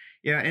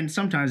yeah, and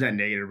sometimes that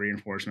negative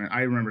reinforcement.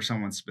 I remember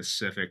someone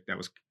specific that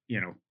was,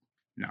 you know,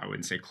 no, I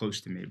wouldn't say close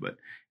to me, but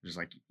it was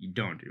like, you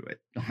don't do it.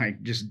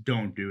 Like, just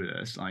don't do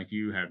this. Like,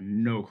 you have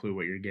no clue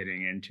what you're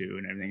getting into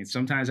and everything. And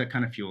sometimes that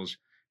kind of fuels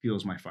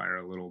my fire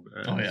a little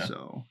bit. Oh yeah.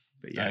 So,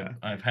 but yeah,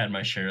 I've had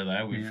my share of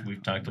that.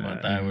 We've talked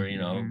about that, where, you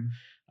know,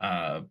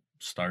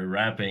 started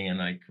rapping and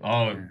like,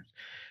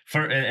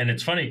 and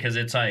it's funny because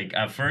it's like,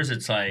 at first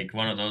it's like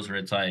one of those where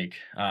it's like,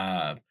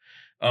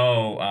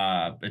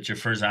 it's your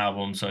first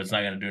album, so it's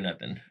not gonna do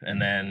nothing.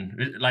 And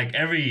then like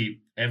every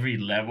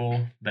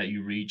level that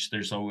you reach,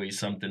 there's always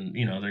something,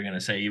 you know, they're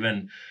gonna say.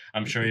 Even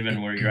I'm sure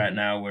even where you're at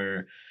now,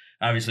 where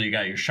obviously you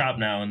got your shop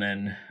now, and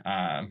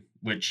then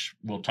which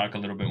we'll talk a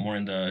little bit more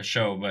in the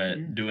show,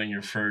 but doing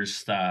your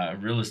first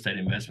real estate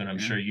investment, I'm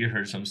sure you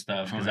heard some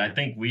stuff, because I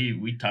think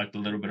we talked a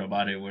little bit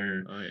about it,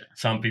 where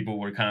some people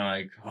were kind of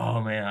like, oh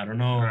man, I don't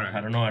know,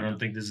 I don't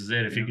think this is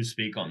it. If you could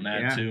speak on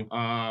that too.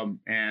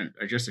 And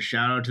just a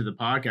shout out to the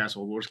podcast.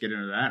 Well, we'll just get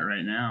into that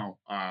right now.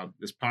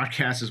 This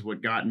podcast is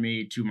what got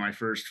me to my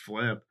first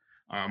flip,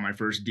 my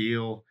first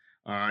deal.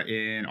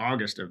 In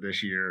August of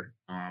this year.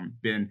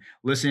 Been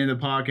listening to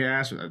the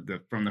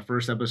podcast from the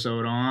first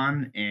episode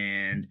on,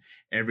 and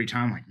every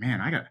time, like, man,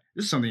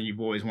 this is something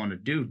you've always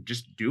wanted to do.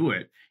 Just do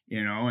it,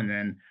 you know. And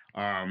then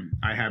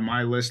I have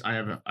my list. I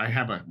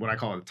have a what I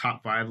call a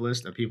top 5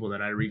 list of people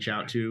that I reach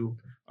out to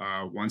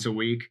once a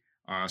week.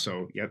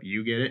 So yep,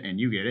 you get it and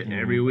you get it. And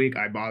every week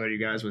I bother you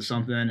guys with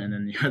something, and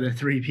then the other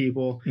 3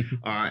 people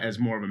as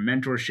more of a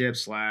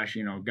mentorship /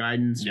 you know,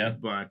 guidance. Yeah.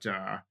 But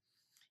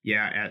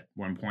yeah, at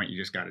one point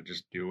you just got to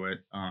just do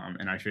it.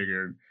 And I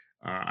figured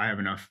I have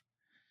enough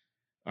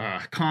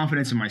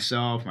confidence in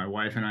myself. My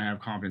wife and I have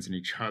confidence in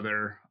each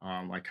other.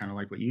 Like kind of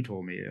like what you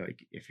told me.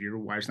 Like, if your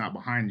wife's not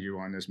behind you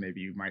on this,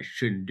 maybe you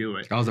shouldn't do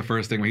it. That was the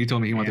first thing when he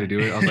told me he wanted to do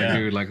it. I was like,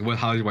 dude, like,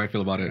 how does your wife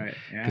feel about it?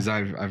 Because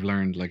I've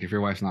learned, like, if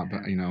your wife's not,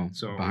 you know,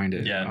 behind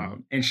it. Yeah.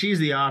 And she's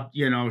the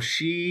you know,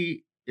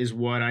 she is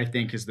what I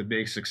think is the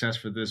big success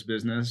for this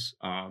business.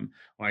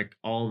 Like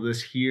all of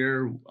this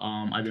here,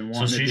 I've been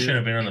wanting. So she should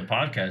have been on the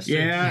podcast. Too.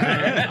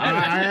 Yeah,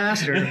 I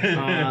asked her.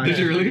 Did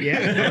you really?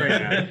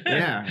 Yeah,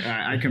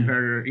 yeah. I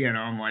compared her. You know,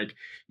 I'm like,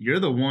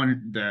 you're the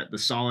one that the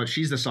solid.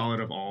 She's the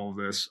solid of all of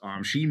this.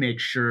 She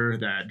makes sure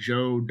that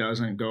Joe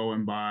doesn't go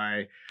and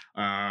buy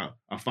a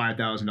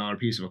 $5,000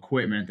 piece of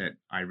equipment that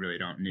I really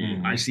don't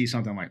need. I see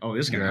something like, oh,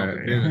 this is gonna help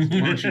the business.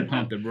 Why don't you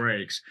pump the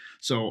brakes?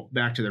 So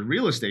back to the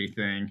real estate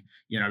thing.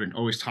 You know,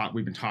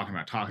 we've been talking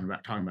about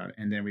it,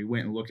 and then we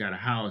went and looked at a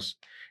house,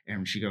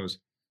 and she goes,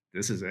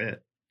 "This is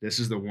it. This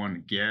is the one to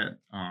get."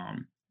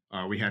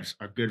 We had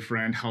a good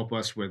friend help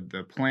us with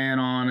the plan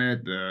on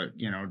it,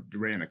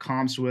 ran the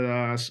comps with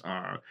us,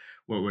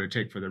 what would it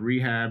take for the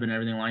rehab and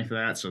everything like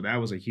that. So that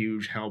was a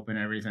huge help and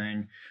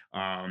everything.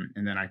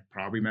 And then I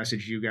probably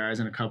messaged you guys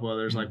and a couple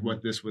others, like,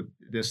 what this,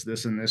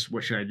 and this,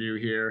 what should I do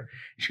here? And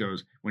she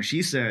goes, when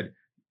she said,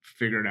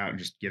 figure it out and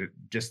just get it,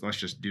 let's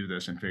just do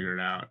this and figure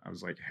it out, I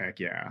was like, heck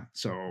yeah.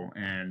 So,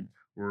 and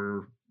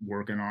we're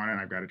working on it.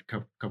 I've got a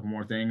couple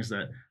more things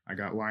that I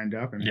got lined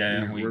up, and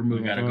we're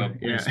moving. We gotta go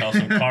install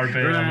some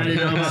carpet.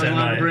 Send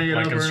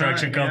my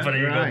construction company.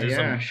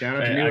 Shout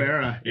out to New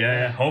Era.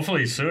 Yeah.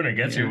 Hopefully soon it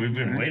gets here. We've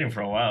been waiting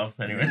for a while.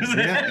 Anyways,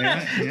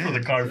 for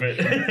the carpet.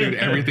 Dude,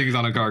 everything's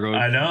on a cargo.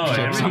 I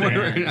know.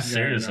 Somewhere right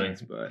seriously,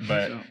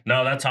 but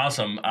no, that's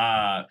awesome.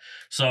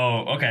 So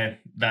okay,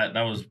 that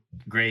was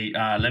great.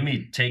 Let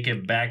me take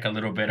it back a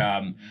little bit.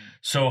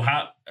 So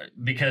how?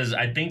 Because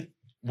I think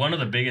one of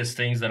the biggest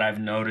things that I've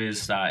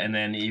noticed, and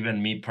then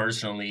even me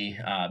personally,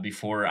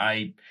 before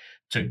I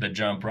took the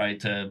jump, right,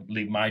 to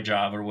leave my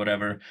job or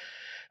whatever,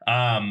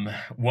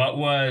 what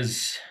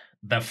was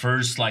the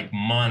first like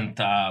month?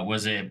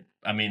 Was it,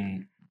 I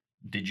mean,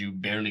 did you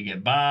barely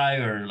get by,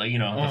 or like,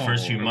 the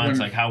first few months,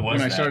 like how was when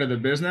that? I started the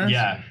business?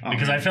 Yeah,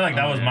 because I feel like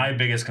that was yeah. my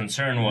biggest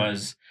concern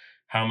was,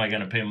 how am I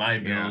going to pay my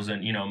bills?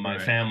 And, my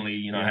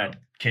family, I had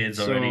kids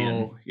already.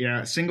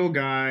 So, single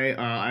guy.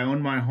 I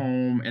owned my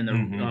home, and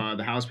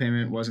the house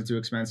payment wasn't too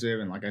expensive.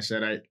 And like I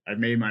said, I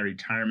made my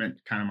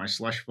retirement kind of my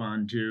slush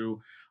fund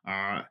too.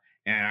 And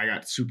I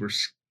got super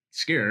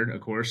scared,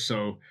 of course.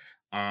 So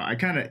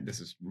this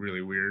is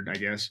really weird, I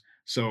guess.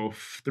 So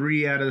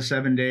 3 out of the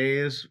 7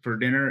 days for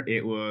dinner,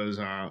 it was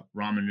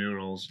ramen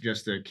noodles,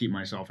 just to keep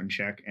myself in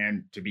check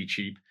and to be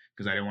cheap,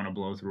 because I didn't want to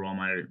blow through all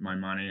my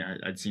money.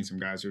 I'd seen some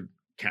guys who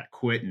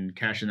quit and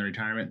cash in their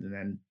retirement, and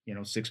then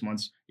 6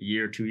 months, a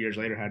year, 2 years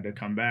later had to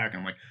come back.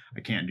 I'm like,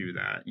 I can't do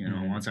that.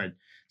 Once I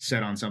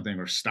set on something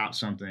or stop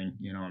something,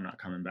 I'm not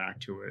coming back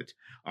to it.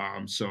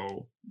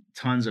 So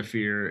tons of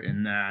fear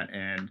in that,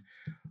 and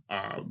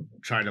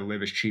try to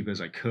live as cheap as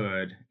I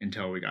could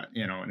until we got,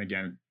 and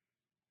again,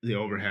 the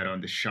overhead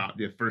on the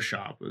first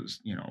shop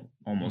was,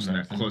 almost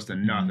close to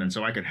nothing.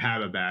 So I could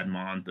have a bad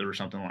month or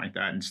something like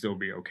that and still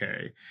be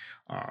okay.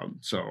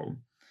 So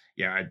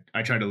yeah,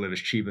 I tried to live as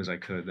cheap as I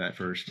could that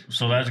first.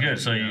 So that's good.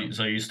 So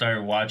you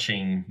started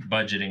watching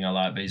budgeting a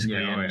lot,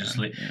 basically,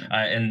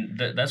 and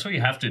that's what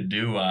you have to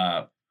do.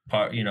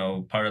 Part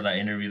of that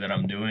interview that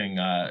I'm doing,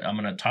 I'm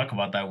going to talk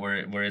about that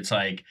where it's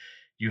like,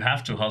 you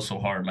have to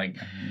hustle hard. Like,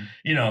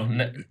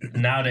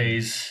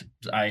 nowadays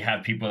I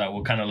have people that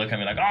will kind of look at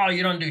me like, oh,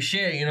 you don't do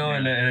shit,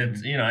 and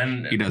it's,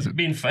 and he doesn't,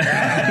 being fun,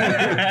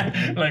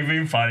 like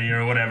being funny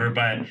or whatever.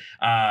 But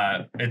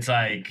it's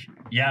like,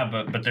 yeah,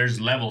 but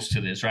there's levels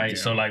to this, right? Yeah.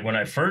 So like when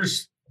I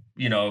first,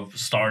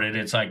 started,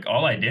 it's like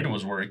all I did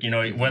was work,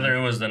 whether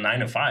it was the 9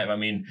 to 5. I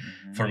mean,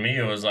 for me,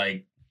 it was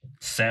like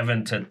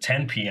 7 to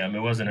 10 p.m.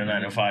 It wasn't a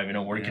 9 to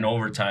 5, working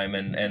overtime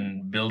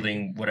and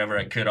building whatever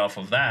I could off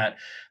of that.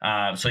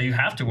 So you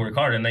have to work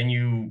hard, and then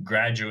you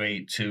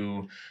graduate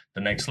to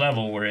the next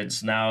level where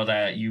it's now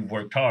that you've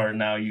worked hard,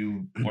 now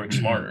you work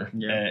smarter.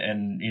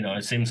 And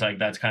it seems like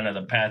that's kind of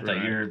the path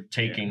that you're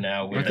taking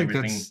now with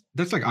everything. I think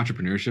that's like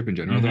entrepreneurship in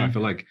general, though. I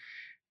feel like,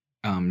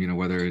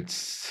 whether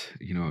it's,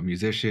 a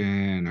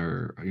musician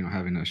or,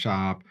 having a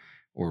shop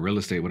or real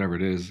estate, whatever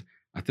it is,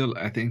 I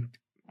think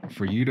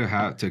for you to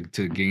have to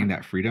gain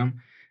that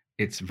freedom,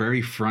 it's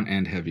very front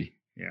end heavy.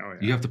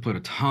 You have to put a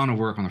ton of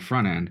work on the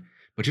front end,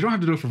 but you don't have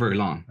to do it for very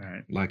long.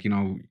 Right. Like,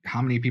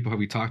 how many people have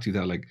we talked to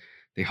that like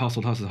they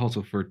hustled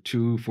for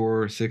 2,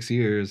 4, 6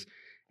 years,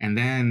 and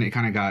then it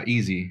kind of got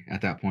easy at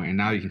that point, and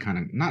now you can kind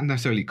of not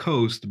necessarily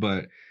coast,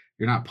 but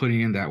you're not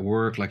putting in that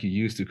work like you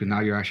used to, because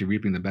now you're actually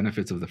reaping the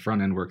benefits of the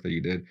front end work that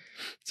you did.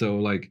 So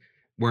like,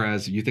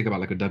 whereas you think about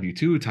like a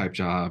W-2 type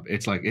job,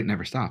 it's like it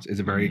never stops. It's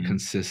a very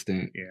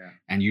consistent,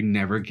 and you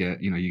never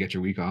get, you get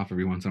your week off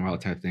every once in a while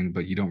type thing,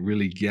 but you don't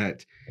really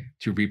get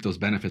to reap those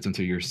benefits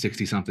until you're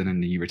 60 something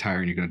and then you retire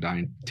and you're going to die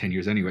in 10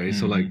 years anyway.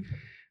 So like,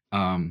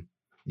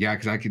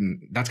 because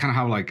that's kind of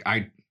how like I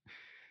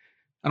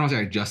don't want to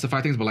say I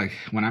justify things, but like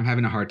when I'm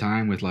having a hard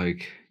time with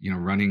like,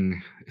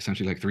 running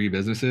essentially like 3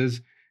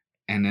 businesses,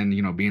 and then,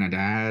 being a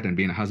dad and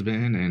being a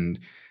husband and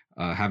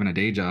having a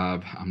day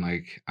job, I'm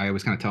like, I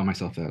always kind of tell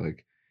myself that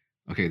like,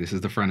 okay, this is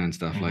the front end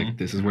stuff. Like,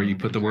 this is where you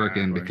put the work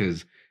in,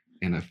 because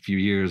in a few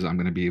years, I'm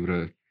going to be able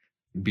to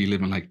be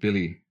living like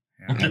Billy.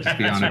 And just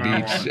be on the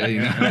beach,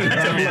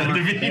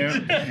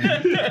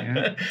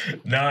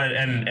 No,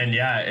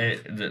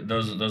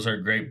 those are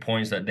great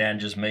points that Dan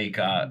just made,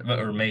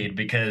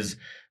 because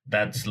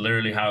that's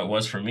literally how it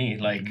was for me.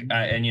 Like,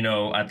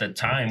 at the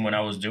time when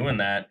I was doing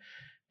that,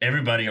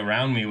 everybody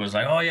around me was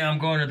like, "Oh yeah, I'm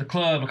going to the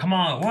club. Come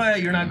on,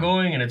 what? You're not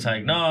going?" And it's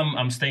like, "No,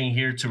 I'm staying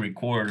here to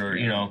record." Or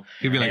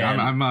he'd be like,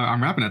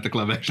 "I'm rapping at the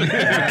club actually."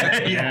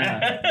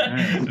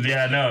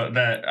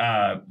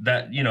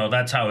 No,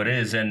 that's how it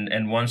is.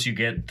 And once you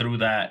get through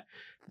that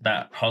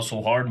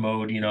hustle hard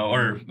mode,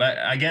 or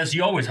I guess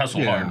you always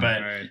hustle hard,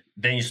 but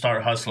then you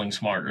start hustling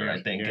smarter.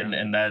 I think,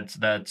 and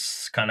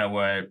that's kind of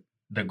what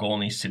the goal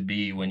needs to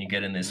be when you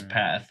get in this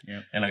path.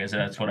 And like I said,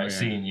 that's what I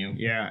see in you.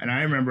 And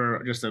I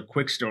remember just a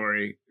quick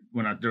story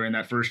during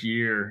that first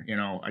year,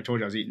 I told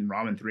you I was eating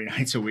ramen 3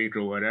 nights a week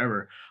or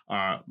whatever.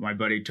 My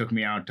buddy took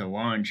me out to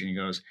lunch and he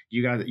goes,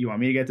 you want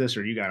me to get this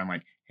or you got it? I'm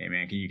like, hey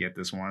man, can you get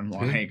this one?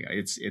 Like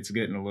it's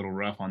getting a little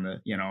rough on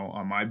the,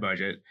 on my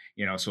budget,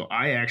 so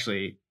I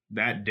actually,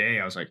 that day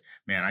I was like,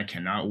 man, I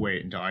cannot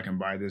wait until I can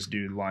buy this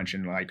dude lunch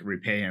and like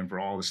repay him for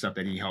all the stuff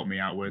that he helped me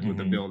out with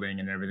the building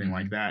and everything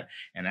like that.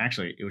 And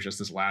actually it was just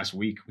this last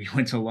week we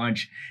went to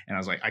lunch and I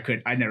was like,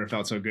 I never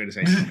felt so good to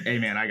say, hey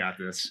man, I got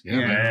this.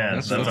 Man,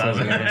 that's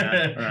awesome.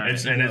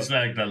 It's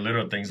like the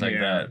little things like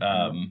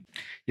that.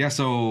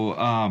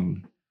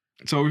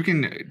 So we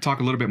can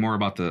talk a little bit more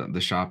about the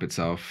shop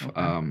itself.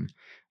 Okay.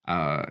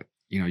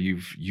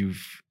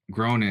 You've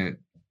grown it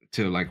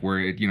to like where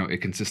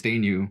it can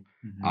sustain you,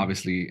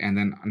 obviously. And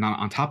then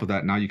on top of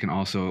that, now you can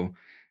also,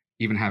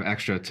 even have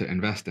extra to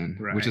invest in,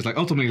 Right. which is like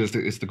ultimately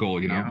it's the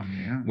goal, you know.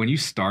 Yeah. When you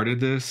started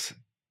this,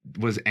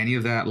 was any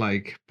of that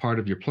like part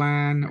of your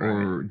plan,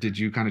 or did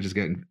you kind of just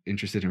get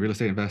interested in real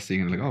estate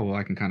investing and like, oh, well,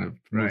 I can kind of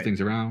move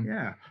things around?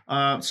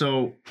 Yeah.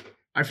 So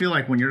I feel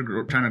like when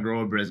you're trying to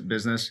grow a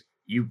business,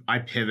 I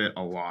pivot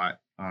a lot.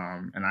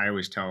 And I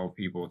always tell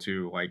people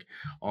too, like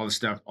all the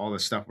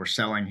stuff we're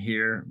selling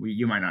here,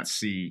 you might not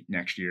see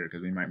next year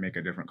because we might make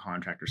a different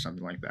contract or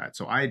something like that.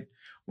 So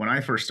when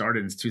I first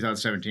started in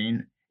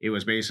 2017, it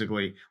was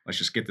basically, let's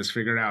just get this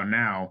figured out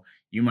now.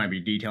 You might be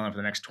detailing for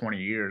the next 20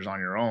 years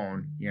on your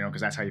own, because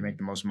that's how you make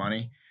the most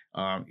money.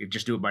 You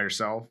just do it by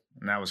yourself.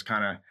 And that was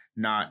kind of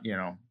not,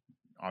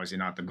 obviously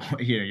not the goal.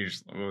 You're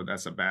just, oh,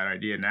 that's a bad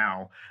idea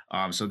now.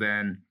 So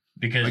then,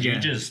 because again, you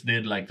just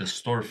did like the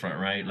storefront,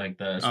 right? Like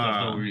the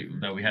stuff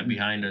that we have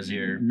behind us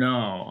here.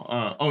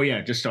 No.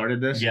 Just started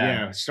this.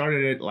 Yeah.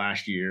 Started it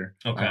last year.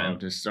 Okay.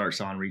 To start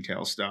selling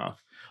retail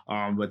stuff.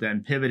 But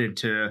then pivoted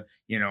to,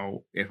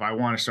 if I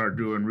want to start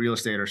doing real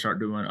estate or start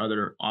doing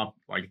other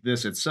like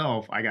this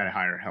itself, I got to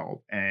hire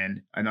help.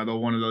 And another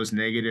one of those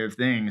negative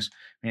things,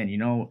 man, you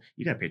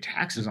got to pay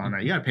taxes on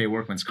that. You got to pay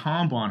workman's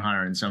comp on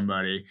hiring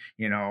somebody,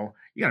 you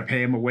got to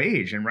pay them a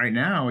wage. And right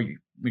now,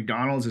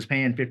 McDonald's is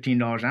paying $15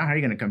 an hour. How are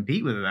you going to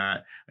compete with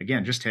that?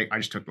 Again, I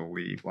just took the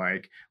leap.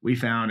 Like we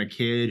found a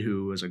kid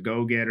who was a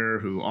go-getter,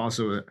 who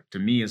also to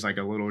me is like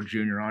a little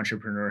junior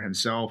entrepreneur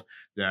himself,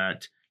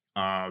 that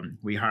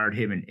we hired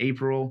him in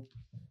April,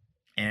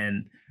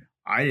 and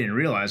I didn't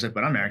realize it,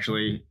 but I'm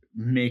actually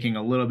making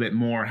a little bit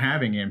more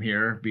having him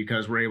here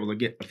because we're able to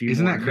get a few.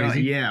 Isn't that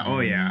crazy? Yeah. Oh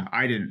yeah.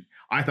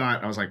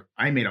 I was like,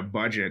 I made a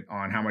budget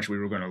on how much we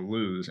were going to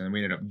lose, and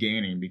we ended up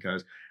gaining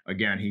because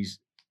again, he's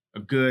a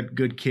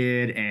good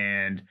kid,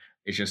 and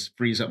it just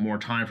frees up more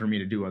time for me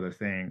to do other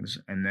things.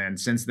 And then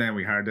since then,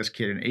 we hired this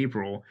kid in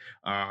April.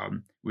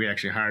 We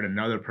actually hired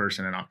another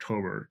person in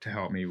October to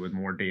help me with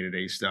more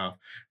day-to-day stuff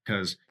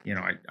because,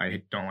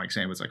 I don't like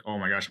saying it, it's like, oh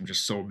my gosh, I'm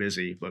just so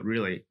busy. But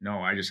really, no,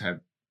 I just have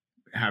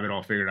it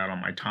all figured out on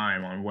my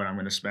time on what I'm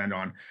going to spend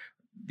on,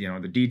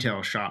 the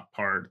detail shop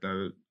part,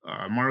 the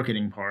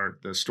marketing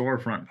part, the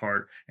storefront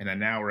part. And then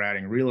now we're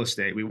adding real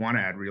estate. We want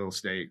to add real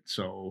estate.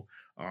 So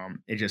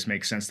it just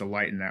makes sense to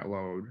lighten that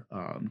load,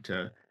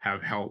 to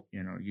have help.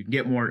 You can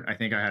get more. I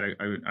think I had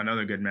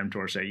another good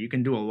mentor say, you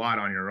can do a lot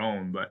on your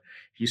own, but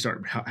if you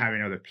start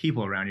having other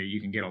people around you,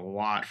 you can get a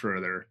lot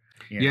further.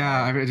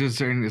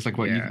 It's like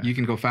what you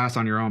can go fast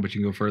on your own, but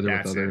you can go further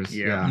with others.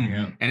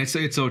 And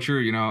it's so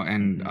true,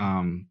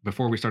 and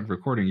before we started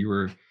recording, you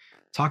were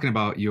talking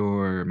about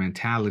your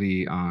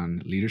mentality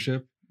on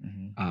leadership.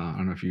 I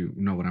don't know if you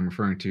know what I'm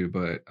referring to,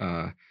 but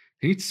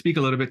can you speak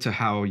a little bit to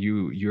how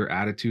your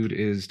attitude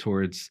is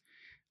towards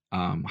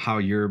how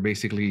you're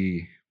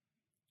basically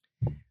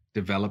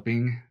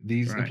developing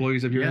these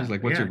employees of yours?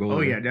 Like, what's your goal?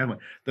 Oh, yeah,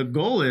 definitely. The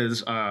goal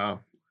is,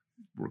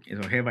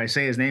 if I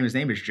say his name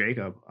is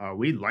Jacob.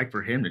 We'd like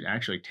for him to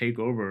actually take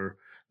over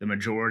the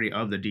majority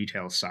of the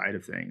detail side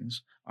of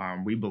things.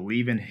 We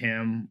believe in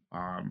him.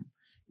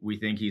 We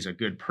think he's a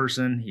good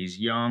person. He's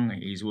young.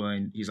 He's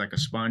like a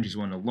sponge. He's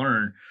willing to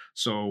learn.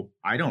 So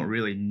I don't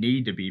really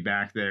need to be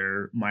back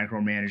there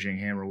micromanaging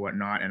him or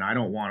whatnot. And I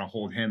don't want to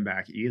hold him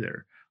back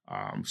either.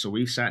 So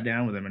we've sat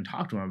down with him and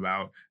talked to him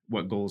about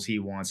what goals he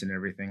wants and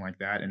everything like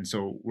that. And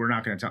so we're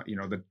not going to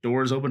tell, the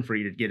door's open for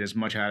you to get as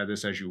much out of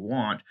this as you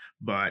want.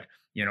 But,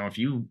 if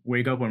you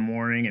wake up one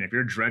morning and if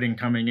you're dreading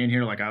coming in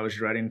here, like I was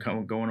dreading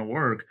going to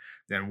work,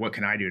 then what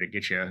can I do to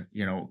get you,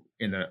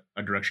 in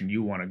a direction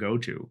you want to go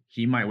to?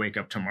 He might wake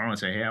up tomorrow and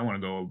say, hey, I want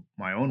to go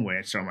my own way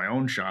and start my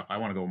own shop. I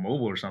want to go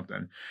mobile or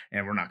something.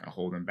 And we're not going to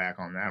hold him back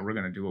on that. We're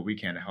going to do what we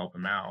can to help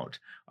him out.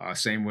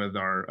 Same with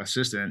our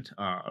assistant,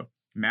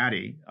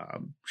 Maddie.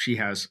 She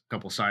has a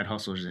couple side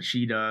hustles that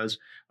she does.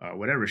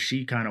 Whatever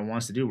she kind of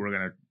wants to do, we're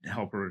going to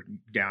help her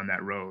down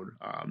that road.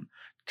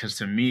 Because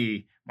to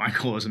me, my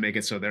goal is to make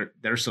it so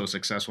they're so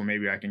successful.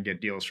 Maybe I can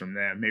get deals from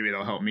them. Maybe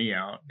they'll help me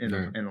out in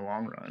the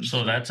long run.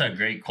 So that's a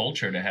great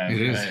culture to have.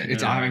 It is.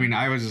 It's. I mean,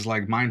 I was just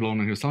like mind blown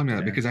when he was telling me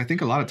that because I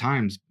think a lot of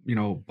times,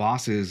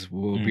 bosses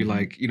will be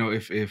like,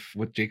 if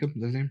what Jacob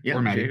is his name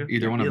or Maddie, Jacob.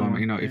 either one of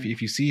them.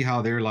 If you see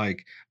how they're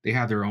like they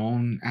have their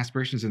own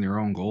aspirations and their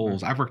own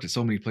goals. I've worked at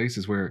so many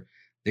places where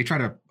they try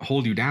to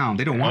hold you down.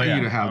 They don't want you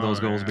to have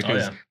those goals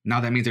because now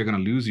that means they're going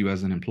to lose you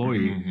as an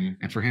employee.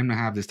 And for him to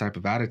have this type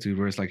of attitude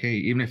where it's like, hey,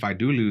 even if I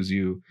do lose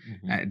you,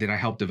 did I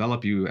help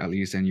develop you at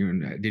least?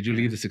 And did you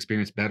leave this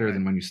experience better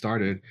than when you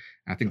started?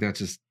 I think that's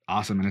just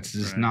awesome. And it's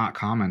just not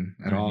common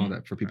at all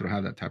that for people to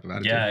have that type of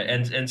attitude. Yeah.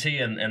 And see,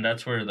 and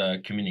that's where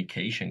the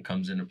communication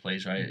comes into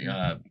place,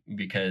 right?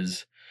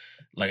 Because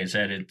like I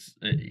said,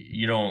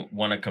 you don't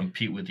want to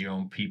compete with your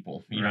own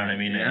people. You know what I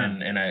mean?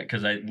 And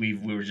because we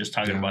were just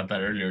talking about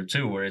that earlier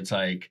too, where it's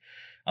like,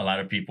 a lot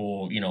of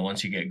people, you know,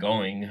 once you get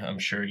going, I'm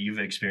sure you've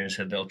experienced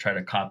it, they'll try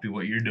to copy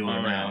what you're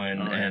doing now.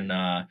 And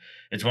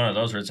it's one of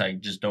those where it's like,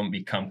 just don't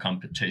become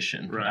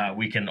competition. Right.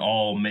 We can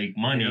all make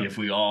money if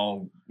we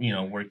all, you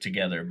know, work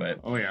together.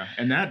 But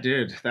and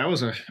that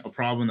was a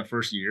problem the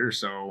first year or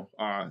so,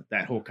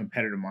 that whole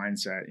competitive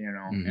mindset, you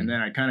know. And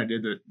then I kind of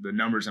did the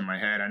numbers in my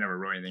head. I never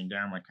wrote anything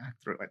down. Like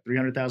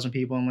 300,000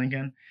 people in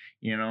Lincoln,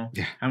 you know.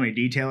 How many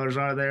detailers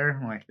are there?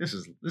 I'm like, this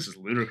is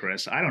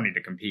ludicrous. I don't need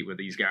to compete with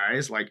these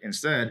guys. Like,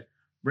 instead,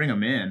 bring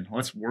them in.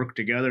 Let's work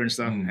together and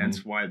stuff.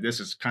 Hence why this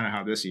is kind of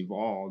how this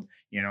evolved.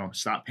 You know,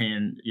 stop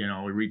paying, you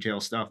know,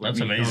 retail stuff. That's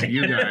amazing.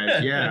 You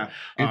guys,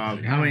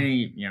 how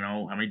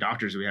many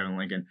doctors do we have in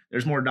Lincoln?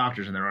 There's more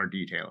doctors than there are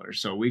detailers.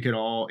 So we could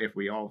all, if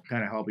we all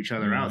kind of help each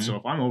other out. So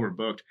if I'm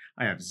overbooked,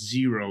 I have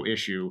zero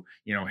issue.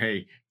 You know,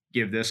 hey,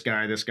 give this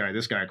guy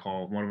a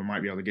call. One of them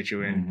might be able to get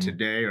you in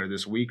today or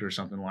this week or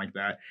something like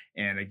that.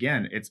 And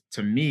again, it's,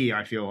 to me,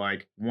 I feel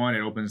like, one,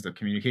 it opens the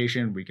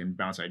communication. We can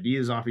bounce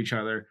ideas off each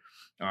other.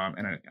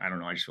 And I don't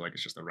know. I just feel like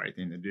it's just the right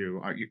thing to do.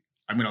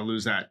 I'm going to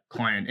lose that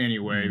client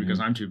anyway because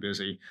I'm too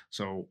busy.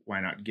 So why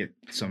not get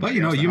some? But,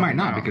 you know, you might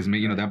not, because,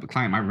 you know, that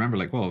client might remember,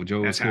 like, well,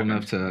 Joe was cool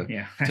enough to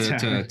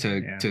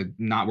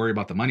not worry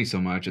about the money so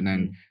much. And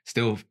then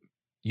still,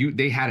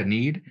 they had a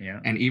need.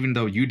 And even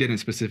though you didn't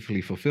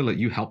specifically fulfill it,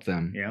 you helped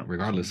them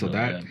regardless. So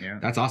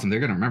that's awesome. They're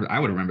going to remember. I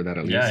would remember that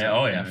at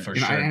least. For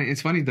you know, sure. And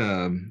it's funny,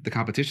 the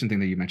competition thing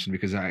that you mentioned,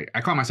 because I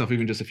caught myself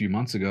even just a few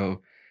months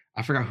ago.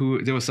 I forgot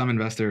who, there was some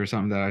investor or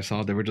something that I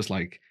saw. They were just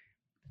like,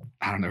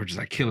 I don't know, they were just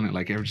like killing it.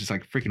 Like every just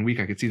like freaking week,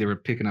 I could see they were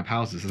picking up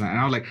houses. And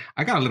I was like,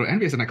 I got a little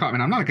envious, and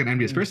I'm not like an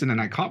envious person.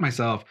 And I caught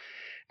myself.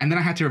 And then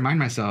I had to remind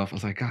myself, I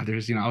was like, God,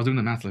 there's, you know, I was doing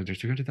the math, like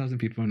there's 300,000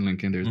 people in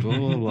Lincoln. There's blah,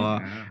 blah,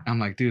 blah. I'm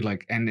like, dude,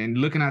 like, and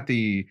looking at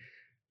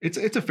it's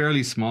a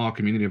fairly small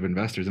community of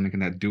investors in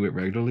Lincoln that do it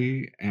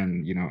regularly.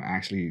 And, you know,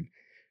 actually,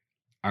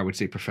 I would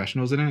say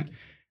professionals in it.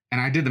 And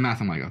I did the math.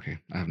 I'm like, okay,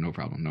 I have no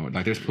problem. No,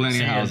 like there's plenty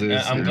of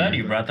houses. I'm glad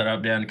you brought that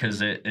up, Dan, because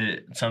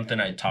it's something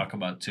I talk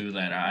about too,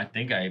 that I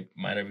think I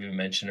might have even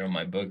mentioned in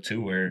my book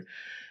too, where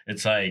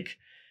it's like,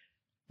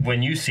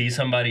 when you see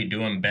somebody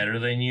doing better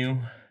than you,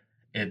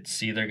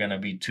 it's either going to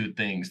be two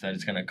things that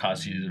it's going to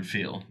cause you to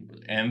feel: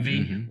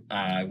 envy,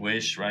 I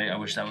wish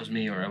that was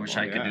me, or I wish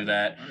I could do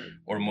that,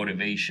 or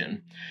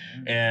motivation.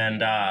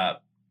 And I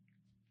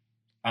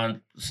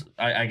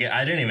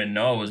didn't even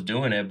know I was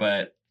doing it,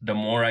 but the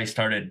more I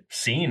started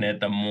seeing it,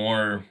 the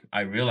more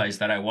I realized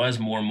that I was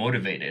more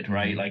motivated,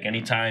 right? Like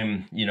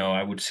anytime, you know,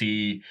 I would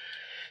see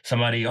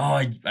somebody,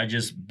 I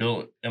just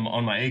built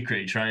on my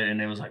acreage, right?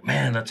 And it was like,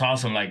 man, that's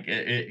awesome. Like,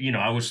 you know,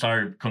 I would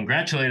start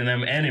congratulating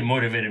them, and it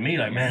motivated me,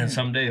 like, man,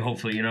 someday,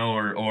 hopefully, you know,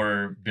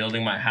 or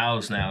building my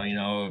house now, you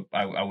know,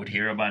 I would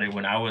hear about it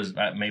when I was,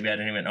 maybe I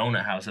didn't even own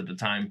a house at the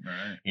time,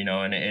 you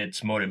know, and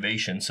it's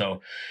motivation.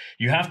 So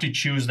you have to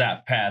choose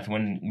that path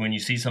when you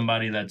see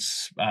somebody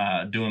that's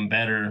doing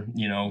better,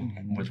 you know,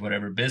 with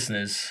whatever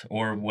business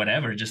or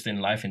whatever, just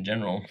in life in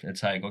general.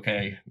 It's like,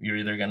 okay, you're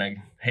either going to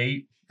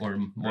hate or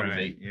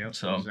motivate.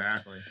 So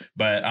exactly.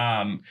 But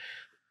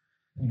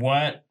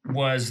what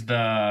was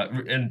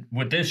and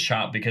with this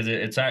shop, because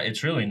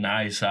it's really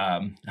nice.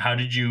 How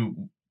did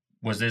you?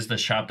 Was this the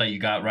shop that you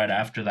got right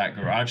after that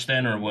garage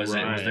then, or was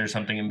there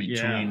something in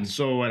between? Yeah.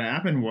 So what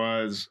happened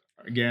was,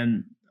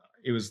 again,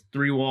 it was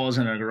 3 walls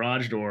and a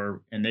garage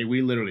door, and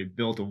we literally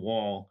built a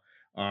wall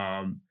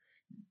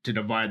to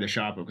divide the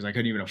shop up, because I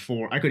couldn't even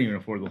afford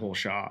the whole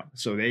shop.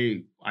 So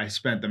I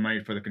spent the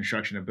money for the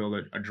construction to build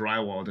a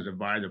drywall to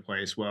divide the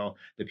place. Well,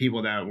 the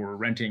people that were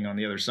renting on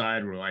the other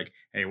side were like,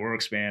 hey, we're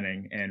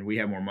expanding and we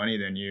have more money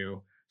than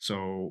you.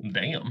 So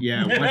damn.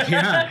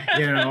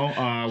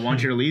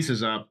 Once your lease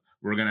is up,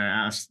 we're going to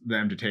ask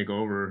them to take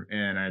over.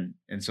 And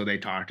so they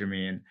talked to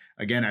me. And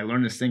again, I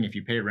learned this thing: if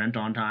you pay rent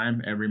on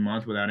time every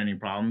month without any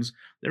problems,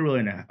 they're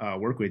willing to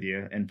work with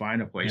you and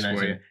find a place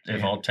for you.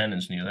 If all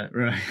tenants knew that.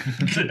 Right.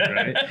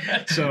 Right.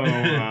 So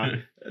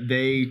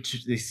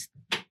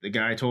the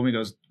guy told me,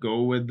 goes,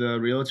 go with the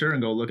realtor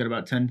and go look at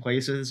about 10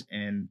 places.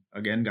 And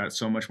again, got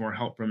so much more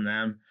help from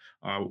them.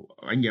 I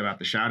can give out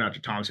the shout out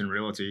to Thompson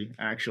Realty,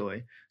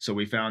 actually. So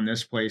we found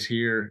this place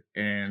here,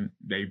 and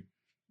they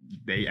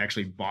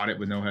actually bought it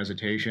with no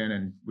hesitation,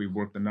 and we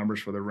worked the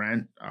numbers for the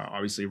rent.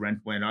 Obviously, rent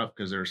went up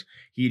because there's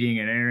heating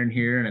and air in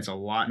here, and it's a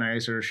lot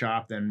nicer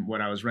shop than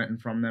what I was renting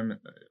from them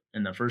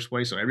in the first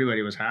place. So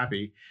everybody was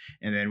happy.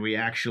 And then we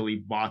actually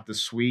bought the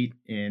suite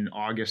in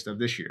August of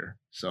this year.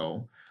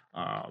 So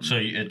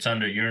it's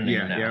under your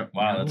name now. Yeah,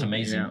 wow, that's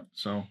amazing. Yeah.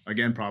 So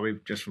again, probably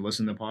just for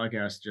listening to the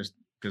podcast, just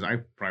because I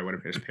probably would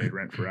have just paid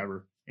rent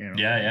forever. You know,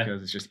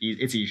 because it's just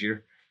it's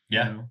easier.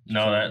 Yeah,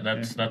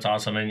 that's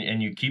awesome.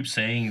 And you keep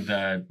saying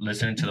that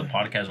listening to the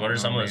podcast. What are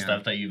some of the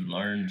stuff that you've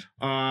learned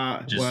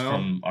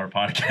from our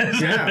podcast?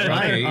 Yeah,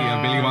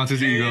 right. Billy wants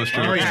his ego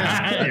stroked. Oh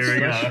yeah, here we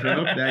go.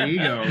 Stroke that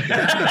ego.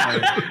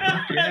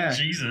 Yeah.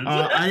 Jesus.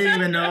 I didn't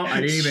even know.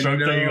 Stroke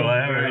the ego. I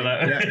haven't heard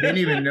that. Didn't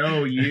even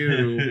know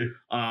you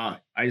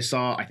I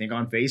saw, I think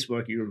on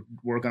Facebook, you were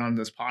working on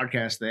this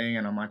podcast thing,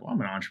 and I'm like, well,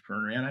 I'm an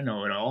entrepreneur, man. I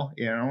know it all,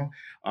 and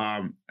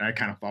I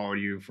kind of followed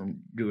you from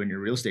doing your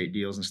real estate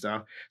deals and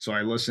stuff. So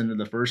I listened to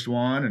the first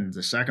one and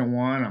the second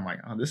one. I'm like,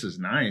 oh, this is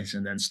nice.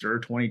 And then Stir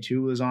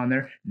 22 was on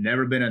there.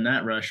 Never been in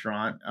that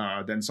restaurant.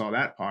 Then saw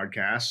that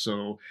podcast.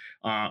 So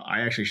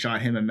I actually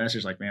shot him a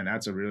message like, man,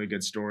 that's a really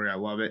good story. I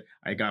love it.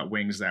 I got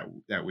wings that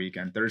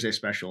weekend. Thursday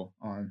special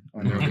on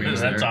their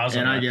wings. That's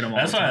awesome. And I get them all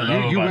That's the what I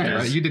time. love You about went,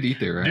 this. right? You did eat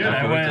there, right? Dude,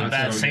 I went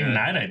that so same good.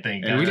 night, I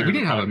think. Yeah, we after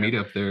didn't have a the podcast.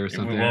 meetup there or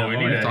something. Well, we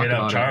need to talked hit up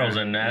about it. Charles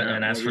and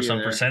ask for some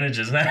yeah.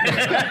 percentages.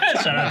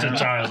 Shout out to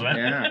Charles, man.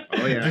 Yeah.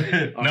 Oh,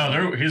 yeah.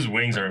 No, his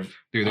wings are.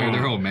 Dude, their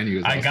whole menu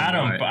is I awesome. got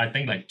them, Right. I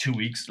think like 2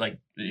 weeks. Like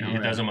he yeah.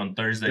 does them on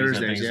Thursdays, I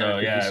think. yeah, So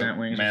 50-cent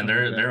wings or man, something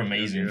like they're that.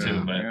 amazing Yeah.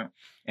 too. But Yeah.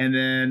 And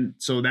then,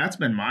 so that's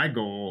been my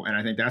goal. And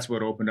I think that's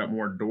what opened up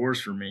more doors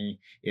for me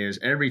is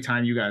every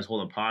time you guys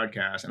hold a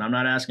podcast, and I'm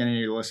not asking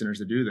any of the listeners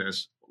to do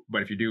this,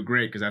 but if you do,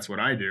 great, because that's what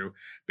I do.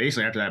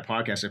 Basically, after that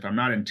podcast, if I'm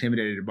not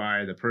intimidated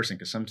by the person,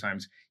 because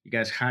sometimes you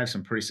guys have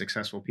some pretty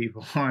successful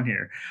people on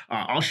here,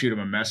 I'll shoot them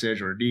a message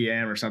or a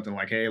DM or something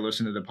like, hey,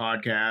 listen to the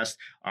podcast.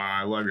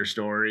 I love your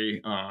story.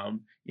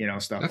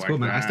 Stuff That's like cool,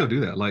 man. that. I still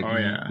do that. Like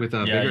with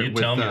you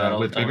tell me that all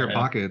with the time, bigger yeah.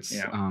 pockets.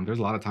 Yeah. There's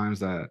a lot of times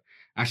that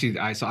actually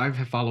I've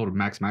followed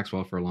Max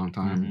Maxwell for a long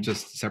time, Mhm.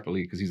 just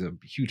separately because he's a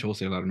huge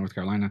wholesaler out of North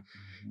Carolina.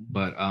 Mhm.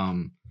 But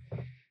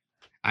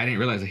I didn't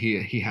realize that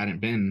he hadn't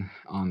been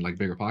on like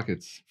bigger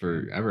pockets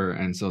forever,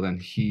 and so then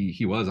he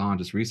was on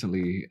just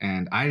recently,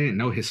 and I didn't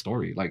know his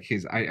story. Like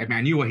I mean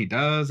I knew what he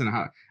does and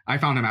how I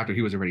found him after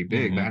he was already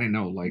big, but I didn't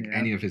know like Yeah.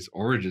 any of his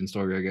origin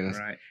story, I guess.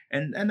 Right.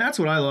 And that's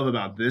what I love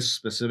about this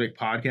specific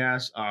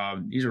podcast.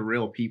 These are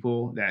real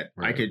people that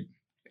I Right. could,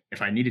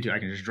 if I needed to, I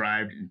can just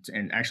drive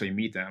and actually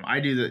meet them. I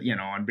do the,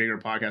 on bigger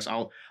podcasts,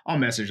 I'll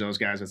message those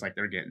guys. It's like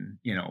they're getting,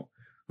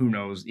 who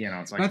knows,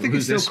 it's like, I think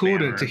who's it's still this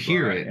cool spammer? to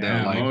hear But, it though.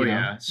 yeah. Like, Oh you know?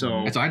 yeah. So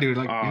And so I do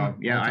like all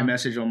the I time.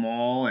 message them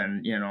all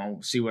and,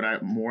 see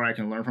what more I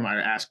can learn from. I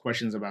ask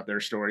questions about their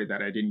story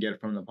that I didn't get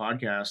from the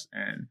podcast.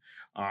 And,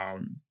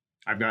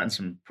 I've gotten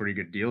some pretty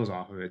good deals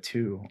off of it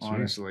too, Sweet.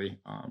 honestly.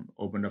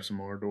 Opened up some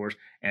more doors,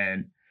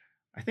 and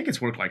I think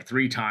it's worked like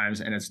 3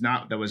 times, and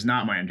that was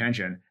not my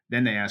intention.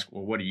 Then they ask,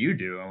 well, what do you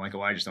do? I'm like,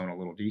 well, I just own a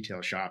little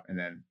detail shop. And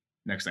then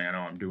next thing I know,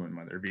 I'm doing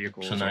their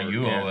vehicles. so now or-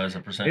 you yeah. owe us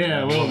a percentage.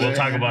 Yeah, we'll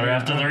talk about it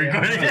after the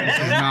recording.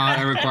 It's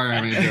not a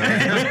requirement.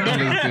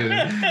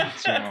 Joe.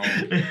 So,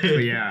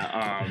 but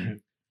yeah,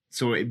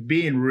 so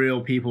being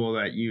real people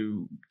that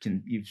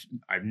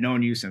I've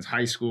known you since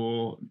high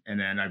school, and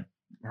then I've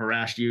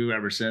harassed you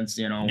ever since,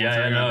 once Yeah,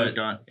 I I got know. that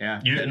done.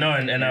 Yeah.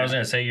 And I was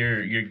gonna say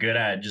you're good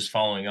at just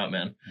following up,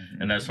 man,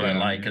 Mhm. and that's what I Yeah.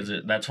 like because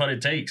that's what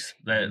it takes.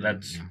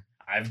 That's Yeah.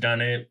 I've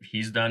done it.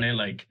 He's done it.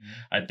 Like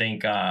I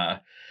think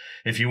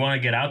if you want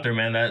to get out there,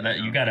 man, that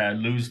you gotta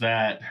lose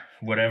that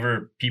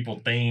whatever people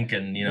think,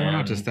 and Well,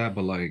 not just that,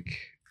 but like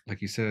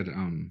you said,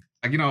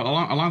 like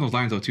along those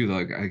lines though too.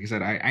 Like I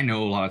said, I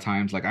know a lot of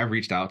times like I've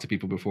reached out to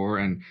people before,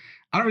 and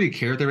I don't really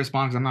care if they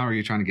respond because I'm not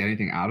really trying to get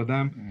anything out of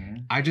them.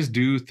 Mhm. I just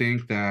do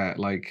think that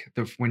like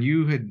when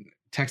you had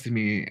texted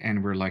me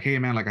and were like, hey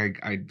man, like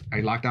I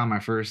locked down my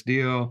first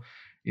deal.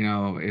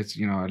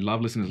 It's I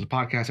love listening to the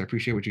podcast. I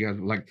appreciate what you guys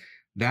like.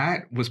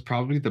 That was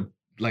probably the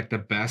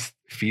best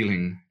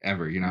feeling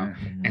ever, Yeah.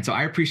 And so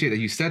I appreciate that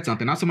you said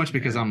something, not so much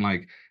because I'm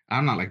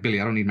not like Billy,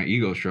 I don't need my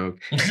ego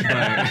stroked,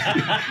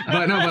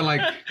 but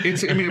like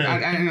it's, I mean,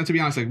 I to be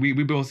honest, like we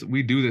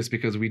do this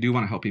because we do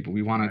want to help people.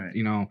 We want Right.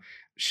 to,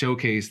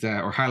 showcase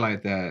that or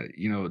highlight that,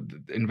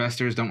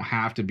 investors don't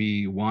have to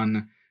be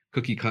one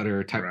cookie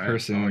cutter type Right.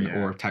 person Oh, yeah.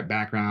 or type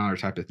background or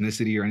type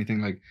ethnicity or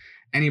anything. Like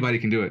anybody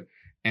can do it.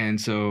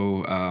 And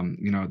so,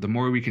 the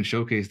more we can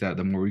showcase that,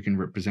 the more we can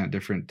represent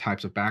different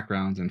types of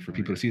backgrounds and for Oh,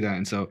 people yeah. to see that.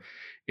 And so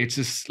it's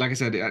just, like I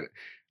said,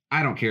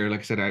 I don't care. Like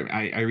I said,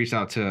 I reached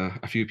out to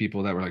a few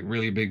people that were like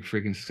really big,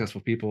 freaking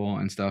successful people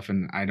and stuff,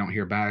 and I don't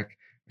hear back.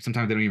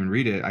 Sometimes they don't even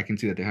read it. I can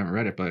see that they haven't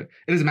read it, but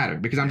it doesn't matter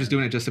because I'm just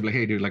doing it just to be like,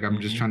 hey, dude, like I'm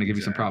just Mhm. trying to give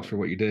you some props Exactly. for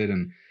what you did,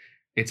 and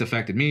it's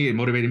affected me. It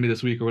motivated me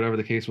this week or whatever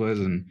the case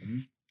was, and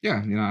Mhm.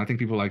 yeah, I think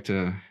people like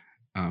to.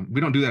 We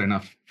don't do that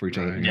enough for each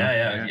other. Right. you know?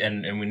 Yeah, Yeah.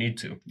 and we need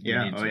to. We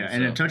Yeah. need Oh to, yeah.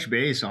 And to so. touch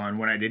base on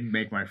when I did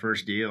make my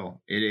first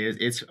deal,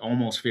 it's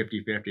almost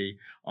 50-50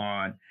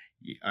 on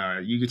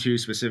you two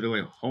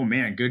specifically. Oh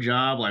man, good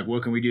job. Like,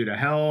 what can we do to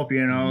help?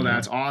 Mhm.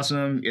 That's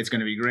awesome. It's going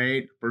to be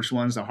great. First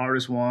one's the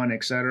hardest one,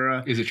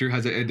 etc. Is it true?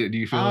 Do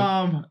you feel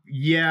it?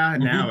 Yeah,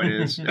 now it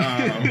is.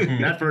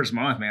 That first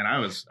month, man,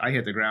 I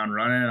hit the ground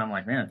running. I'm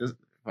like, man, this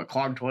a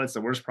clogged toilet's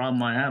the worst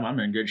problem I have. I'm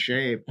in good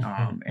shape.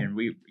 And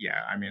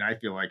I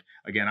feel like,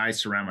 again, I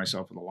surround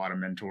myself with a lot of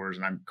mentors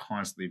and I'm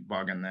constantly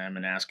bugging them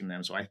and asking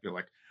them. So I feel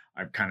like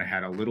I've kind of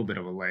had a little bit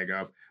of a leg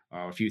up.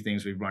 A few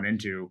things we've run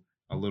into,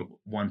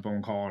 one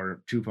phone call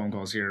or 2 phone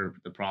calls here,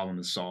 the problem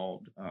is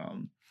solved.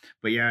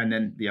 But yeah, and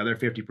then the other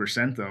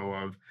 50% though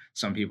of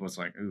some people, it's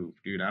like, ooh,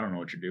 dude, I don't know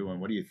what you're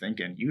doing. What are you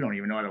thinking? You don't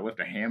even know how to lift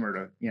a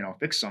hammer to,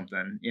 fix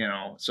something,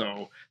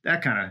 So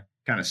that kind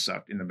of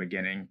sucked in the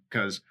beginning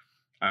because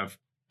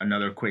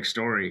another quick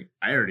story.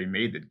 I already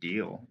made the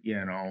deal,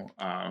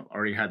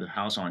 already had the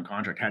house on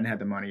contract, hadn't had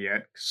the money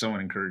yet. Someone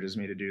encourages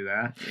me to do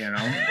that,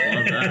 love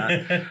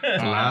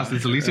that.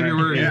 It's the least of your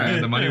worries,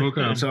 man. The money will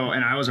come. So,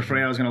 and I was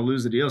afraid I was going to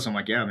lose the deal. So I'm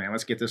like, yeah, man,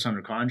 let's get this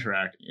under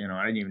contract.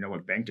 I didn't even know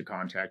what bank to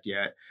contact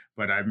yet,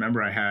 but I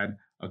remember I had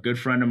a good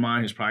friend of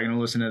mine who's probably going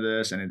to listen to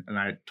this. And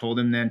I told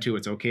him then too,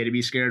 it's okay to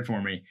be scared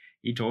for me.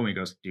 He told me, he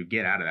goes, dude,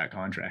 get out of that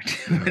contract.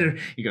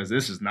 He goes,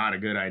 this is not a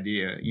good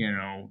idea.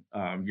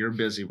 You're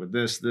busy with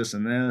this,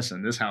 and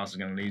this house is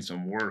going to need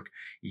some work.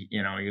 He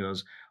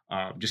goes,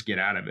 just get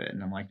out of it.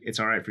 And I'm like,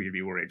 it's all right for you to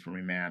be worried for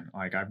me, man.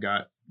 Like, I've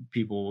got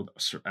people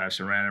I've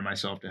surrounded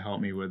myself to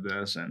help me with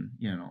this. And,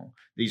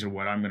 these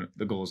are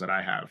the goals that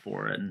I have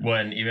for it. And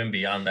when even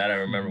beyond that, I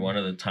remember one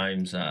of the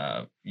times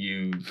that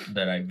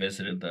I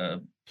visited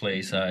the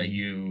place,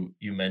 you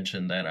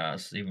mentioned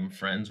that even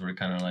friends were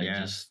kind of like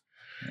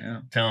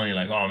telling you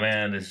like, oh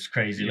man, this is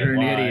crazy. You're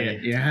like, an why?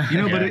 idiot.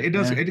 Yeah. But it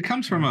does. It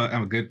comes from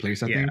a good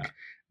place. I think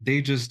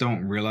they just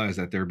don't realize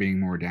that they're being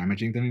more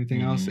damaging than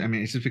anything else. I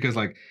mean, it's just because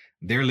like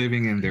they're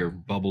living in their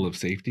bubble of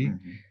safety,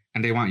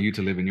 and they want you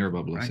to live in your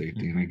bubble of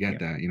safety. And I get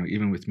that.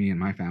 Even with me and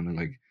my family,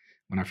 like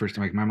when I first,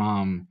 like my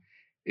mom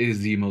is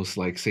the most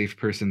like safe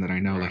person that I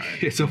know. Like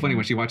it's so funny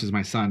when she watches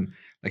my son.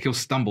 Like he'll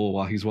stumble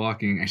while he's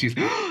walking, and she's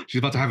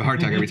about to have a heart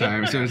attack every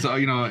time. So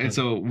and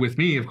so with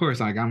me, of course,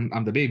 like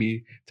I'm the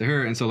baby to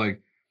her, and so like.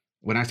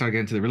 When I started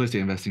getting into the real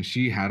estate investing,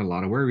 she had a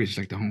lot of worries. She's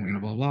like, don't,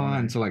 blah, blah.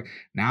 And so like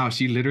now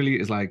she literally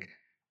is like,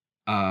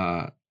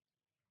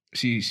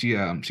 she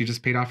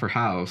just paid off her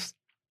house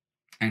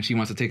and she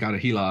wants to take out a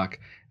HELOC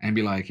and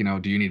be like,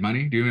 do you need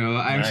money?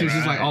 She's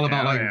just like all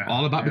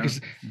about because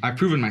I've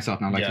proven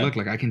myself now. Like, look,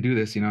 like I can do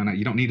this, and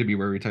you don't need to be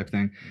worried type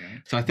thing. Yeah.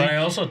 So I think. But I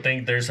also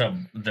think there's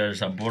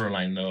a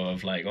borderline though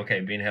of like, okay,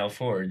 being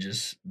helpful or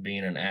just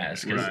being an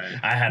ass. Because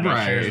I had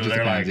my shares where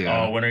they're like,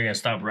 oh, when are you gonna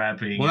stop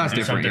rapping? Well, that's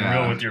different. Something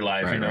real with your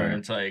life, And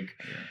it's like.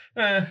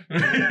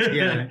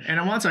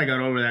 And once I got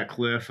over that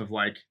cliff of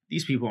like,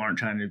 these people aren't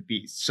trying to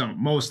be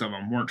most of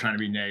them weren't trying to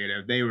be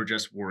negative. They were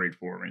just worried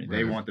for me.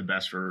 They want the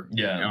best for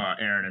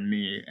Aaron and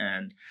me.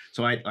 And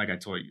so I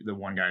told you, the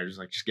one guy was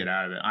like, just get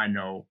out of it. I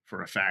know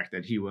for a fact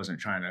that he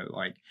wasn't trying to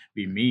like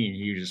be mean.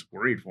 He was just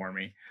worried for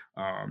me.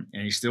 And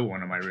he's still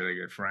one of my really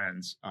good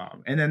friends.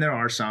 And then there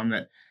are some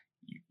that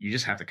you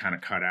just have to kind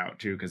of cut out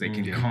too, because they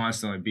can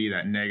constantly be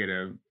that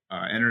negative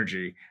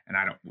energy, and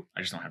I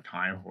just don't have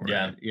time for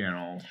it.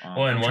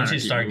 Well, and once you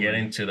start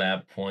getting to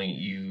that point,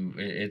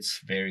 it's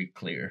very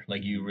clear.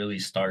 Like you really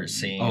start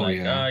seeing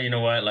you know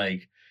what,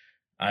 like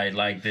I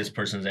like this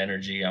person's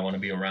energy. I want to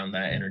be around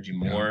that energy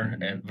more,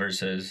 and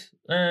versus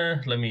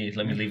let me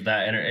leave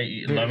that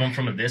energy. Love them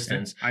from a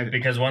distance.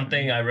 Because one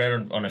thing I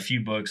read on a few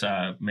books,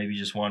 maybe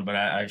just one, but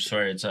I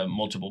swear it's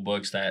multiple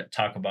books that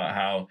talk about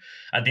how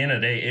at the end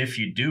of the day, if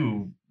you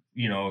do,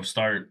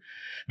 start.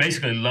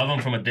 Basically, love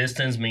them from a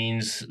distance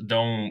means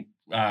don't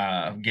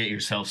get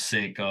yourself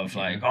sick of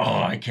like,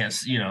 oh, I can't,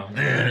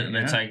 and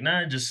it's like,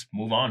 nah, just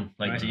move on.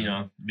 Like, be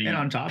and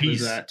on top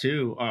peace. of that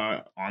too,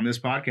 on this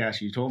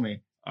podcast, you told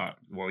me,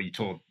 you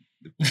told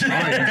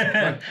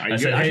I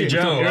said, hey,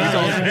 Joe.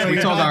 We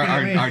told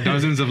our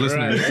dozens of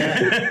listeners.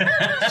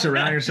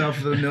 Surround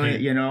yourself with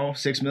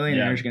 6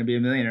 millionaires. You're going to be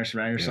a millionaire.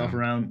 Surround yourself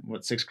around,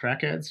 6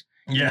 crackheads?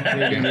 Yeah.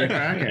 You're going to be a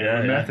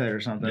crackhead or method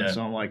or something. Yeah.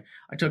 So I'm like,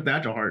 I took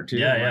that to heart too.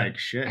 Yeah, like,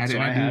 shit. I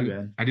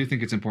do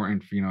think it's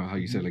important for, how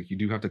you said, like, you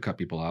do have to cut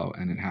people out,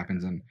 and it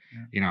happens. And,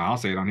 I'll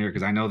say it on here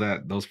because I know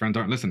that those friends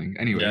aren't listening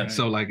anyway. Yeah.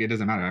 So, like, it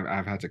doesn't matter.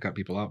 I've had to cut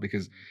people out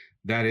because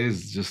that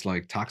is just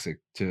like toxic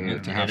to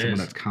have someone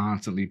that's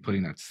constantly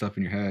putting that stuff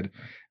in your head.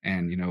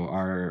 And,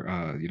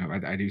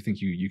 I do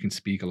think you can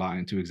speak a lot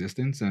into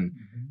existence, and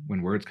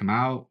when words come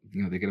out,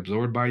 they get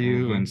absorbed by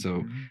you. And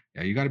so,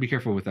 you got to be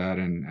careful with that.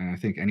 And I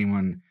think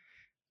anyone,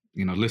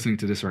 listening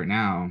to this right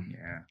now,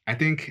 I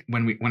think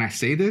when I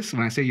say this,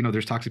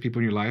 there's toxic people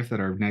in your life that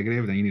are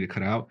negative that you need to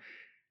cut out,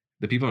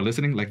 the people are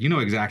listening, like,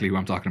 exactly who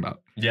I'm talking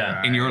about.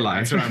 Yeah. In your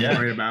life. That's what I'm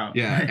worried about.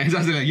 Yeah. And so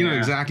know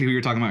exactly who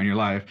you're talking about in your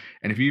life.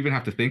 And if you even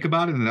have to think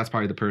about it, then that's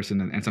probably the person.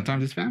 And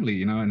sometimes it's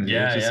family, and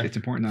it's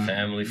important.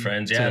 Family,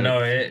 friends. Yeah, no,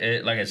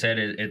 it like I said,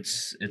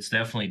 it's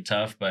definitely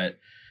tough, but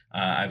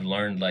I've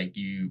learned like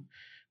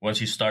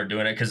once you start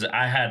doing it, because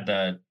I had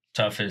the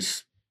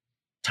toughest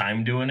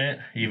time doing it,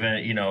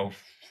 even,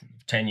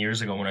 10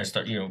 years ago when I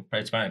started,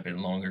 it's might have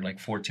been longer, like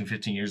 14,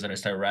 15 years that I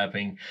started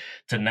rapping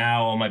to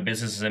now, all my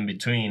businesses in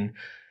between,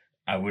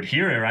 I would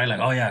hear it, right?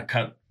 Like, oh yeah,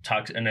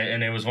 talk. And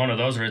it was one of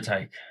those where it's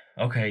like,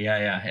 okay,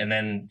 yeah. And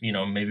then,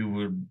 maybe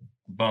we would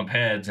bump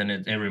heads, and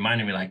it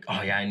reminded me like,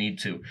 oh yeah, I need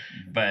to.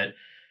 But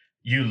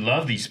you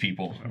love these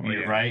people,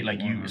 right? Like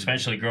you,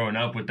 especially growing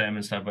up with them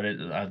and stuff. But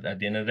at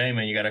the end of the day,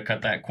 man, you got to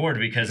cut that cord,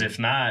 because if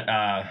not,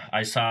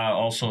 I saw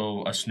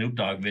also a Snoop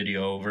Dogg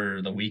video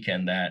over the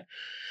weekend that,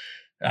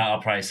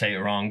 I'll probably say it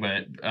wrong,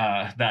 but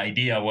the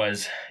idea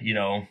was,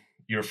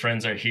 your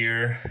friends are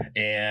here,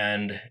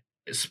 and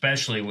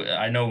especially,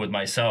 I know with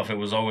myself, it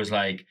was always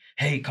like,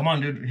 hey, come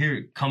on, dude,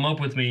 here, come up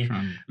with me.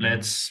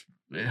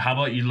 How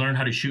about you learn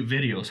how to shoot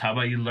videos? How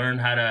about you learn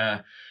how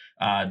to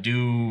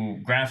do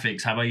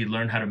graphics. How about you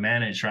learn how to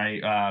manage,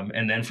 right?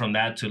 And then from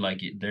that to like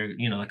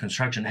the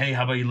construction. Hey,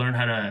 how about you learn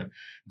how to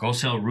go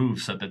sell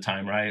roofs at the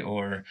time, right?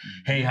 Or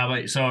hey, how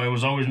about so it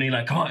was always me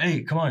like,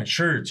 come on,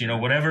 shirts,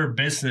 whatever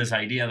business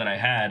idea that I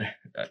had,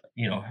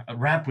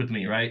 rap with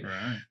me, right?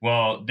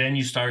 Well, then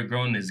you start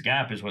growing this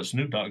gap, is what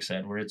Snoop Dogg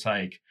said, where it's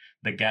like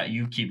the gap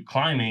you keep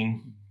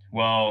climbing.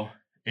 Well,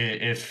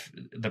 if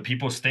the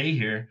people stay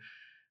here,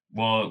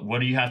 well, what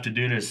do you have to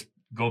do to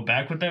go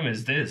back with them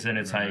is this. And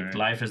it's like,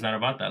 life is not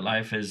about that.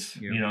 Life is,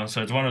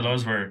 so it's one of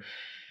those where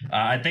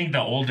I think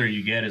the older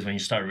you get is when you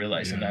start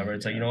realizing that, where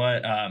it's like, you know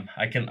what,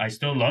 I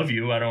still love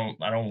you. I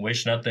don't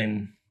wish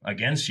nothing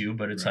against you,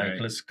 but it's like,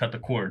 let's cut the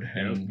cord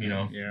and,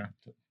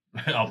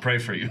 I'll pray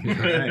for you.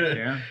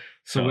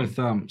 So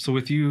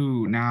with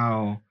you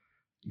now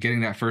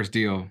getting that first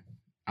deal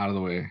out of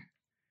the way,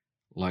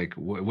 like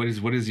what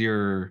is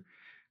your,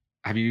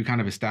 have you kind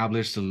of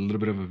established a little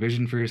bit of a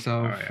vision for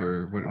yourself,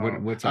 or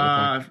what's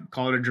that look like?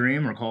 Call it a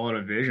dream or call it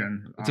a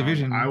vision. It's a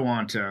vision. I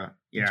want to.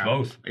 Yeah, it's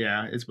both.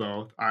 Yeah, it's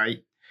both.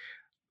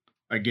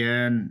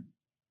 Again,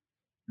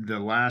 the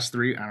last I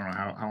don't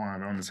know how long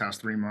I've owned this house,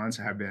 3 months,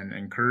 have been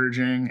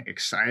encouraging,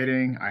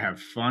 exciting. I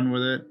have fun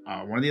with it.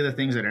 One of the other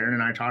things that Aaron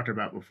and I talked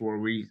about before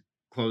we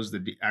closed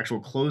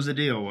the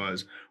deal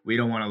was we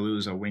don't want to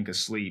lose a wink of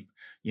sleep,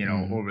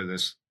 over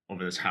this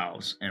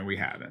house, and we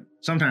haven't.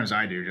 Sometimes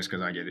I do, just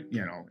because I get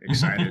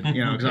excited,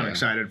 because I'm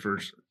excited for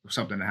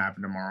something to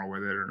happen tomorrow,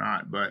 whether it or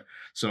not. But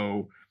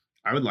so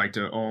I would like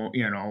to,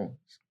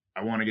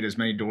 I want to get as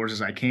many doors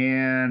as I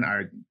can.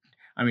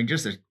 I mean,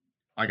 just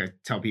like I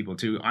tell people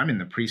too, I'm in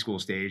the preschool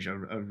stage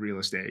of real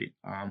estate.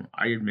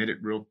 I admit it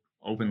real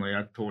openly.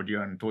 I've told you,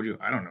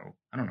 I don't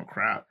know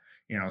crap,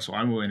 so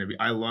I'm willing to be,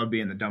 I love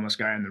being the dumbest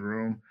guy in the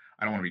room.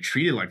 I don't want to be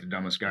treated like the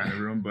dumbest guy in the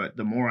room, but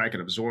the more I could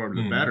absorb,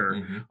 the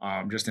better.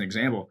 Just an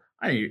example,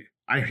 I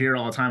hear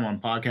all the time on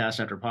podcast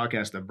after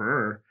podcast, the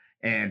Burr,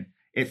 and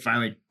it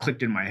finally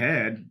clicked in my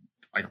head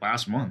like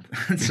last month.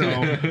 So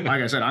like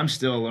I said, I'm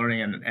still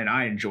learning, and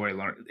I enjoy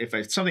learning. If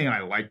it's something I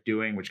like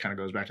doing, which kind of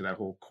goes back to that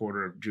whole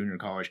quarter of junior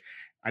college,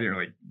 I didn't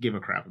really give a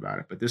crap about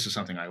it, but this is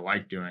something I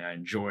like doing. I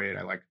enjoy it.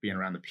 I like being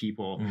around the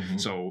people.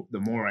 So the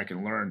more I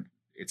can learn,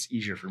 it's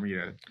easier for me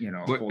to,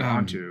 hold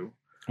on to.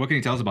 What can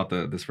you tell us about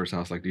this first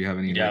house? Like, do you have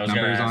any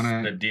numbers on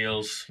it? The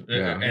deals,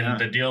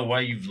 the deal,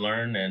 what you've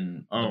learned,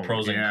 and the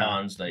pros and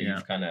cons that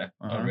you've kind of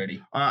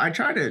already. I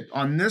try to,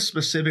 on this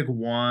specific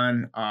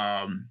one,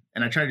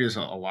 and I try to do this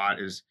a lot,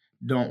 is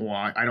don't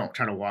walk. I don't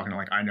try to walk into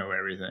like I know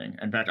everything.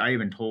 In fact, I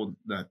even told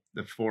the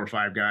 4 or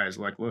 5 guys,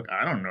 like, look,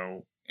 I don't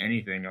know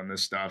anything on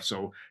this stuff,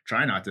 so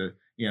try not to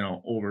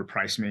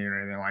overprice me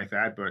or anything like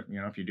that. But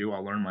if you do,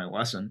 I'll learn my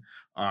lesson.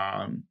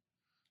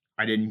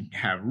 I didn't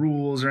have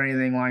rules or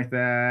anything like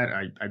that.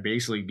 I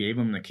basically gave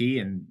them the key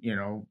and,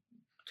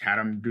 had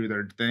them do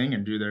their thing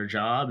and do their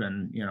job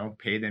and,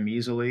 pay them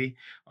easily.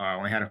 I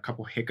only had a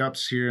couple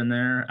hiccups here and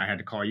there. I had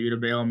to call you to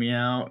bail me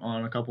out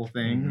on a couple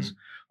things.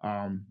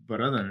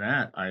 But other than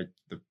that,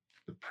 the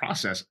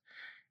process,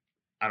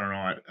 I don't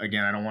know.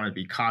 Again, I don't want to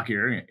be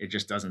cockier. It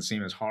just doesn't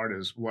seem as hard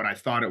as what I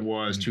thought it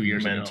was 2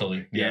 years ago.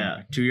 Mentally.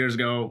 Yeah. 2 years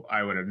ago,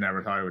 I would have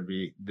never thought it would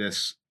be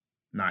this,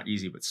 not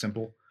easy, but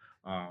simple.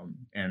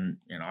 And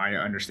I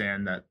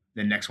understand that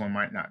the next one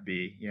might not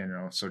be,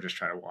 so just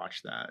try to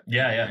watch that.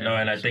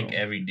 And I think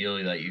every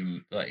deal that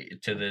you like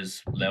to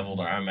this level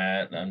that I'm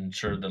at, I'm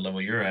sure the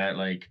level you're at,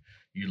 like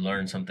you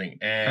learn something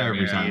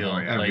every deal.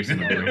 Every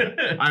single deal.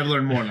 I've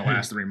learned more in the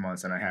last 3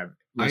 months than I have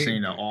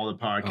listening to all the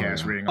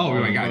podcasts, reading. Oh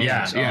my God!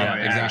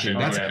 Exactly.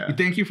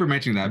 Thank you for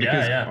mentioning that,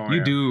 because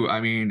you do. I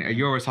mean,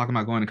 you're always talking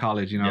about going to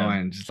college,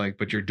 and just like,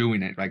 but you're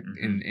doing it like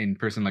in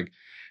person, like,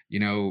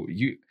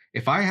 you.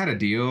 If I had a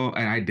deal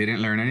and I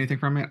didn't learn anything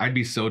from it, I'd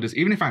be so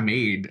even if I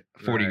made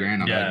 40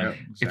 grand on it.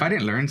 If I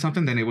didn't learn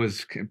something, then it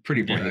was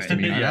pretty pointless to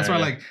me. That's why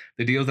like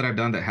the deals that I've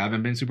done that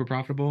haven't been super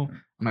profitable,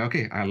 I'm like,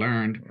 okay, I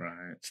learned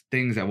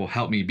things that will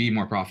help me be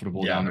more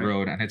profitable down the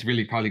road. And it's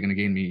really probably going to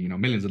gain me,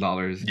 millions of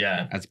dollars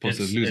as opposed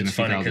to losing a few thousand. It's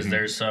funny because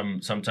there's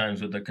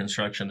sometimes with the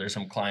construction, there's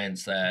some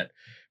clients that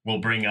will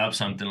bring up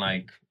something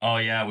like, oh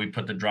yeah, we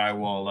put the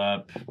drywall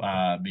up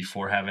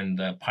before having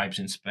the pipes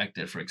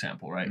inspected, for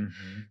example, right?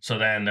 So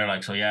then they're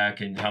like, so yeah,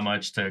 how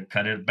much to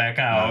cut it back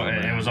out?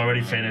 And it was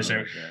already finished.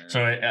 So,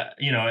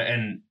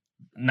 and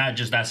not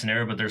just that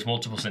scenario, but there's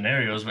multiple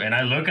scenarios. And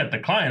I look at the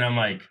client, I'm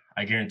like,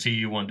 I guarantee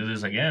you won't do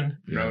this again.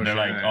 And they're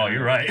like, oh,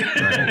 you're right.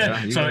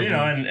 So,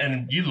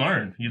 and you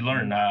learn.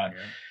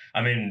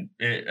 I mean,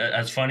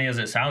 as funny as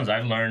it sounds,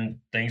 I've learned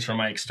things from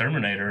my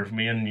exterminator.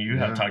 Me and you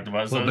have talked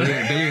about. Well, Billy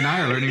and I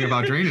are learning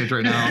about drainage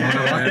right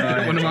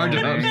now. One of our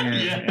jobs.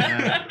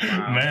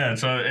 Man,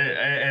 so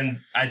and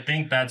I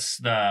think that's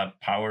the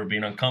power of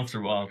being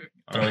uncomfortable. I'll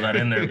throw that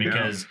in there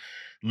because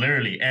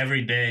literally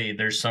every day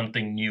there's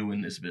something new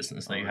in this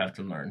business that you have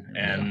to learn.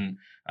 And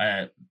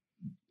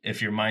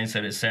if your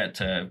mindset is set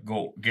to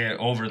go get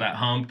over that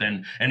hump,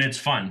 then and it's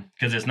fun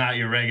because it's not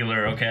your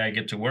regular. Okay, I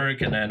get to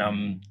work and then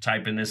I'm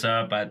typing this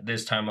up at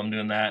this time. I'm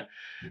doing that.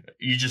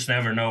 You just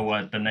never know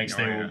what the next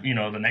day,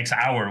 will, the next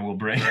hour will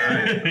bring.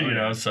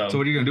 So what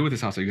are you gonna do with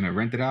this house? Are you gonna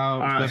rent it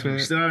out? Flip it?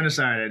 Still haven't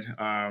decided.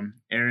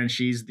 Erin,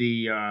 she's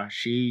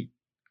she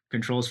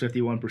controls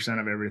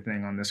 51% of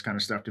everything on this kind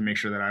of stuff to make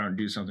sure that I don't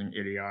do something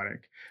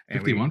idiotic.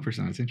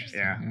 51%, that's interesting.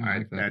 Yeah,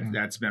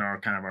 that's been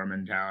our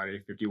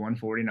mentality.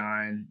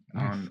 51-49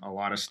 on a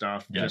lot of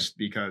stuff, just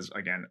because,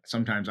 again,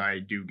 sometimes I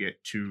do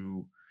get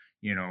too,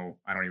 I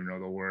don't even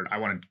know the word. I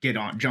want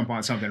to jump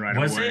on something right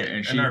away. Was it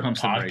and she in our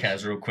pumps the brakes.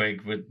 podcast real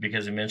quick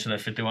because you mentioned that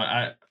 51?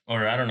 I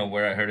don't know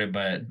where I heard it,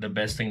 but the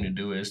best thing to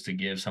do is to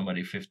give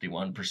somebody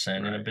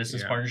 51% in a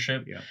business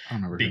partnership. Yeah, I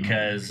don't know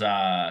because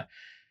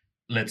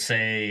let's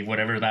say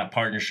whatever that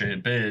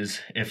partnership is,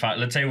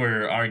 let's say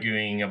we're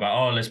arguing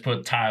about, let's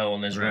put tile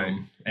in this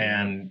room,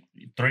 and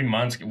 3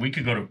 months, we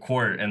could go to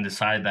court and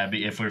decide that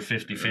if we're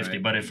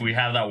 50-50. But if we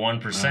have that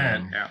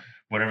 1%,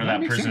 whatever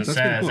that person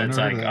says, it's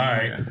like, all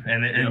right,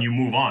 and you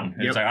move on.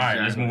 It's like, all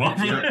right, let's move on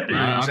from that.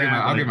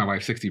 I'll give my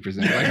wife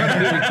 60%.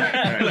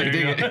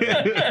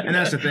 And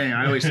that's the thing.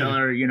 I always tell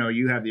her,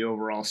 you have the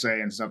overall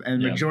say and stuff.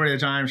 And the majority of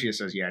the time, she just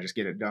says, just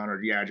get it done,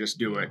 or just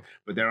do it.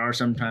 But there are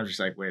some times she's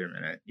like, wait a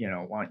minute,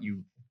 why don't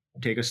you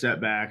take a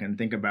step back and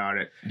think about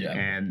it?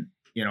 And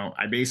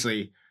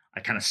I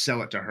kind of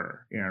sell it to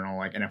her,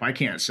 and if I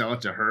can't sell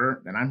it to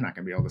her, then I'm not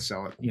going to be able to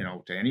sell it,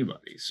 to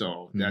anybody.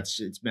 So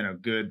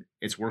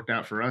it's worked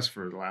out for us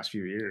for the last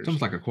few years. It's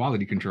almost like a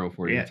quality control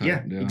for you.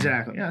 Yeah,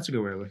 exactly. Yeah, that's a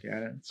good way to look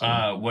at it.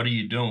 So, what are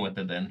you doing with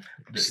it then?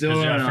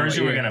 Still, first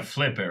you were going to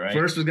flip it, right?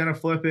 First was going to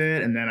flip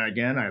it. And then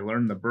again, I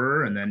learned the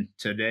burr. And then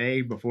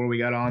today, before we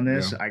got on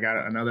this, I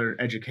got another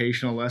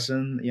educational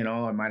lesson.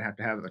 I might have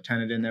to have a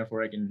tenant in there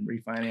before I can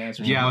refinance.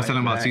 I was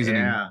telling about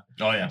seasoning. Yeah.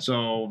 Oh, yeah.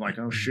 So I'm like,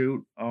 oh,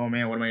 shoot. Oh,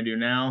 man, what am I going to do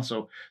now?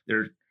 So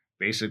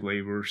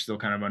we're still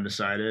kind of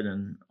undecided.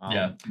 And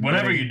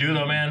whatever you do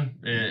though, man,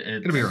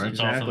 it'll be all right.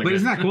 Exactly. But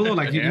isn't that cool though?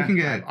 Like you can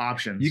get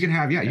options. You can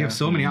have you have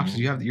so many options.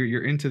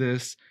 You're into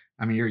this.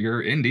 I mean,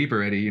 you're in deep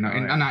already.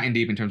 I'm not in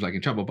deep in terms of like in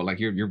trouble, but like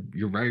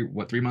you're very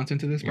 3 months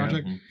into this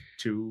project.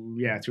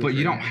 2. But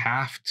you don't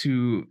have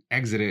to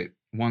exit it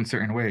one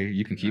certain way.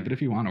 You can keep it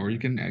if you want, or you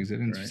can exit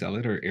and sell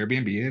it, or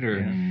Airbnb it,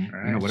 or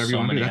whatever you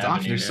want to do. That's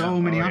options. There's so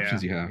many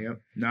options you have.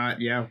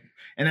 Yep.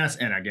 And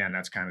again,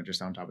 that's kind of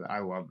just on top of that. I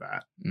love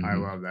that. I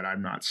love that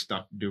I'm not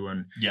stuck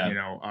doing,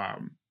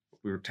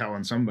 we were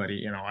telling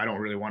somebody, I don't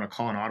really want to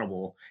call an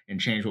audible and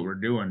change what we're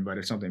doing, but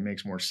if something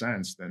makes more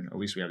sense, then at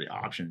least we have the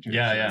option to.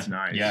 Yeah, so that's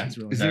nice. Yeah. It's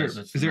really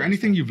is there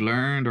anything you've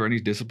learned or any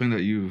discipline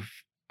that you've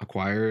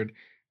acquired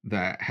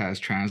that has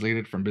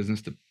translated from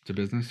business to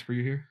business for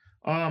you here?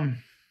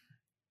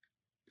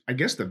 I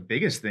guess the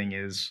biggest thing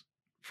is,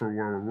 for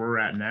where we're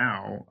at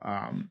now,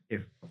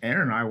 if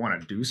Aaron and I want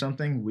to do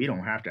something, we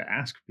don't have to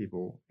ask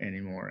people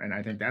anymore. And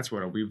I think that's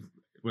what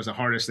was the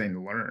hardest thing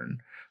to learn.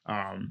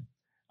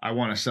 I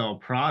want to sell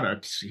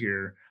products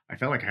here. I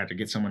felt like I had to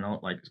get someone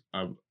else, like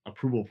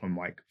approval from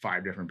like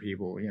 5 different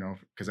people,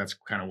 because that's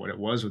kind of what it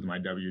was with my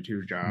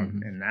W-2 job.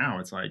 And now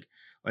it's like,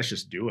 let's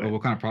just do it. Well,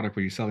 what kind of product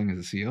were you selling as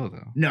a CEO,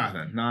 though?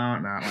 Nothing. No,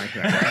 not like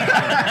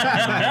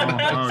that.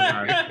 Oh,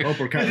 God. Hope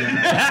we're cutting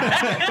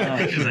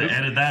that.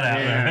 Edit that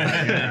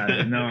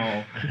out.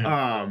 No.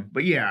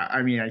 But yeah,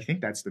 I mean, I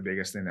think that's the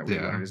biggest thing that we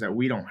learned is that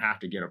we don't have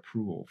to get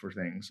approval for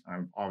things.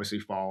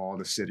 Obviously, follow all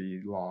the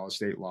city laws,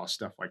 state laws,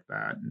 stuff like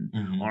that,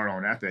 and our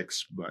own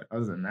ethics. But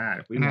other than that,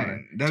 if we want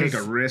to take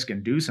a risk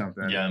and do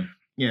something, and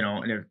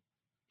if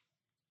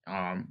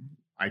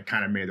I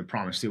kind of made the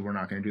promise too, we're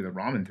not going to do the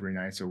ramen 3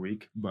 nights a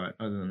week. But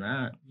other than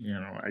that,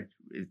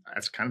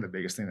 that's kind of the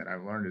biggest thing that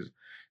I've learned is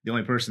the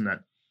only person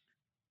that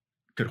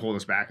could hold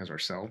us back is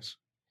ourselves.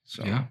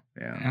 So, yeah.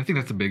 And I think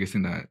that's the biggest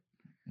thing that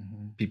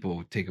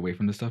people take away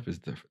from this stuff is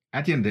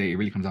at the end of the day, it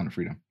really comes down to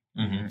freedom.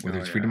 Whether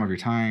it's freedom of your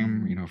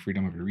time,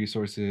 freedom of your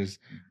resources,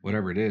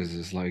 whatever it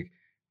is like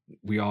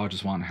we all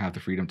just want to have the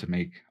freedom to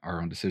make our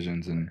own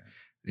decisions. And,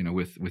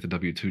 with a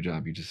W-2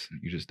 job, you just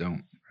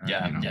don't.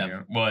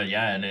 Yeah. Well,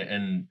 yeah.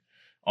 And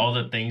all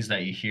the things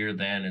that you hear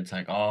then, it's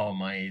like, oh,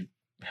 my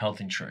health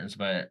insurance.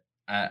 But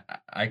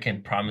I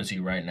can promise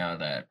you right now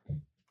that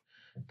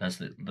that's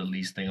the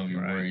least thing of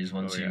your worries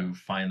once you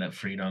find that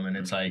freedom. And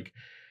it's like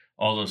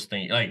all those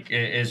things, like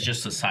it's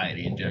just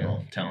society in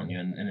general telling you.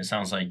 And it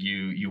sounds like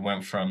you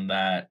went from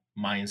that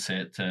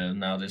mindset to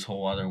now this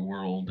whole other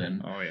world.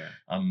 And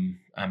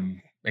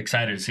I'm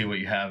excited to see what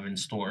you have in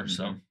store.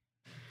 So.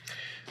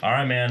 All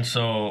right, man.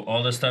 So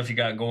all the stuff you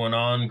got going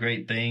on,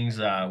 great things.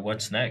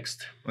 What's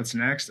next?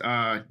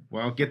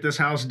 Well, get this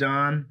house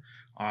done.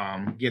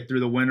 Get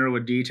through the winter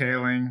with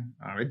detailing.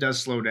 It does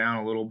slow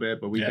down a little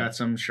bit, but we've got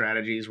some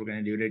strategies we're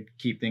going to do to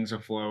keep things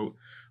afloat.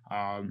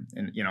 And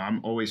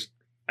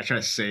I try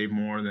to save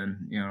more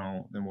than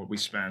what we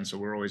spend. So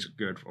we're always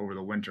good over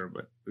the winter,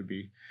 but it would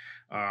be,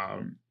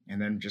 and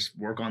then just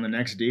work on the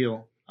next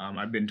deal.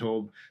 I've been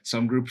told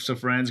some groups of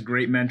friends,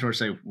 great mentors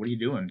say, what are you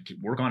doing?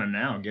 Work on it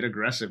now. Get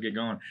aggressive. Get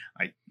going.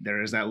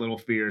 There is that little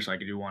fear. So I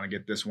do want to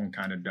get this one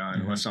kind of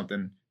done unless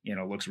something,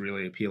 looks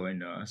really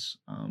appealing to us.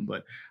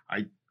 But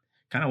I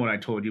kind of what I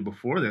told you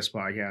before this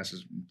podcast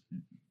is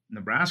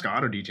Nebraska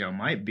Auto Detail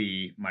might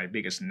be my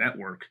biggest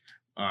network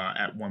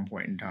at one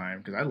point in time,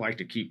 because I'd like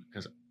to keep,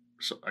 because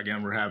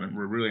again,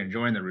 we're really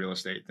enjoying the real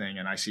estate thing,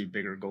 and I see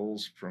bigger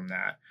goals from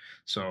that.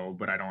 So,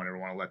 but I don't ever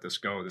want to let this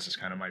go. This is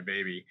kind of my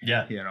baby.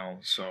 Yeah.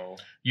 So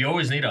you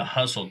always need a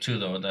hustle too,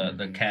 though,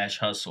 the cash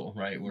hustle,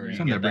 right? Where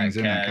something you that get brings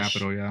that in cash, that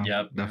capital. Yeah.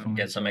 Yep. Definitely.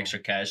 Get some extra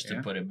cash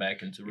to put it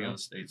back into real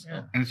estate. So.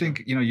 Yeah. And I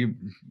think, I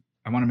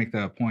want to make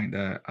the point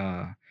that,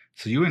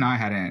 so you and I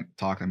hadn't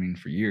talked,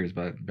 for years,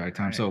 but by the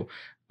time, so,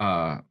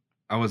 I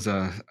was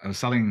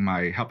helping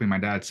my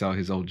dad sell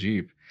his old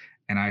Jeep.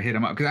 And I hit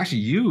him up because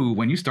actually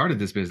when you started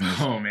this business,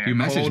 you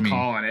messaged me.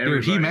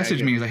 Dude, he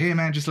messaged me. He's like, hey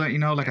man, just let you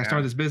know, I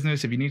started this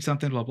business. If you need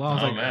something, blah, blah.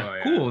 I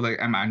was cool.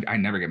 Like, I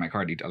never get my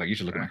car detailed. Like, you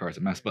should look at my car. It's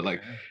a mess. But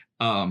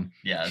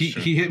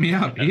he hit me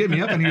up. He hit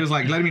me up and he was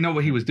like, letting me know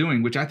what he was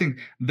doing, which I think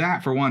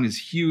that for one is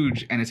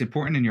huge. And it's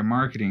important in your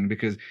marketing,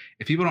 because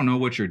if people don't know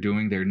what you're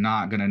doing, they're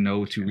not going to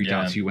know to reach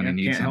out to you when they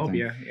need something. Help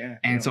you. Yeah.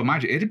 And so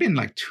mind you, it had been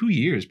 2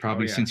 years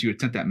probably since you had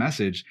sent that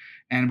message.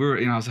 And we were,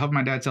 I was helping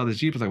my dad sell this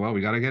Jeep. I was like, well,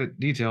 we got to get it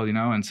detailed,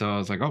 And so I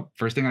was like,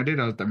 first thing I did,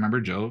 I remember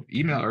Joe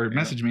email or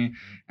message me.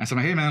 And so I'm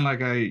like, hey man,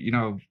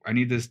 I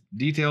need this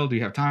detailed. Do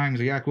you have time?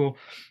 He's like, yeah, cool.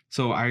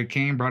 So I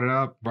came, brought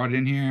it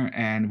in here,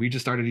 and we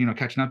just started,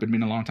 catching up. It'd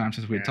been a long time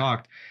since we had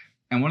talked.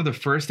 And one of the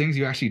first things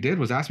you actually did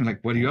was ask me,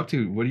 what are you up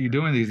to? What are you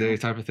doing these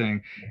days, type of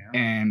thing. Yeah.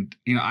 And,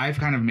 I've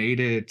kind of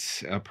made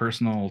it a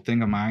personal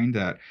thing of mine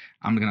that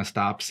I'm going to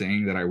stop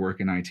saying that I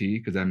work in IT,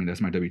 because that's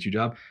my W-2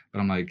 job. But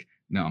I'm like,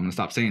 no, I'm going to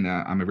stop saying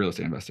that. I'm a real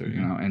estate investor,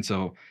 And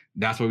so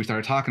that's what we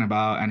started talking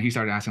about. And he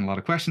started asking a lot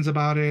of questions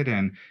about it.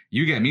 And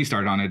you get me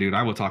started on it, dude.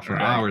 I will talk for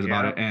hours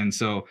about it. And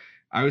so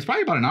I was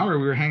probably about an hour.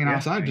 We were hanging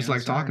outside,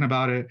 just talking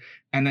about it.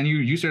 And then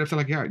you started to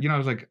I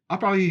was like, I'll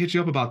probably hit you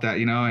up about that,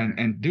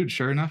 and dude,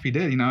 sure enough, he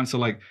did, And so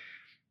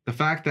the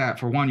fact that,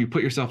 for one, you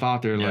put yourself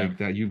out there,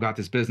 that you've got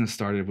this business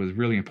started was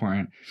really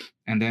important.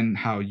 And then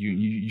how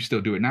you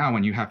still do it now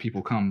when you have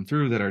people come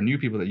through that are new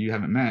people that you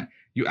haven't met.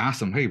 You ask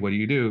them, hey, what do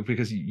you do?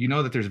 Because you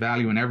know that there's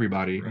value in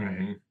everybody,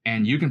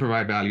 and you can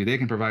provide value, they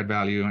can provide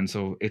value. And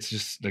so it's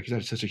just, like you said,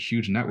 it's such a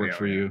huge network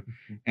for you.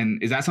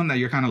 And is that something that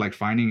you're kind of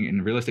finding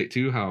in real estate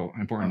too, how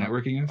important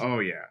networking is? Oh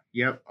yeah.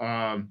 Yep.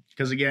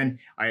 Because again,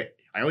 I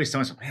always tell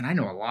myself, man, I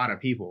know a lot of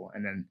people.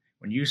 And then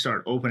when you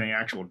start opening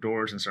actual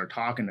doors and start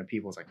talking to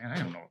people, it's like, man, I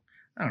don't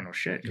know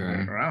shit, or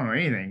I don't know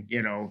anything,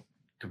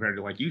 compared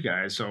to you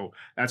guys. So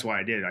that's why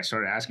I did. I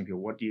started asking people,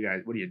 what do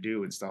you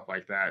do and stuff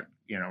like that.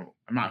 I'm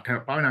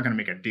probably not going to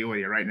make a deal with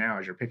you right now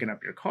as you're picking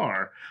up your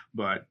car,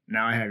 but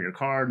now I have your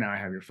card, now I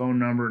have your phone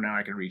number, now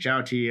I can reach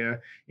out to you,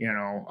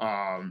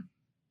 and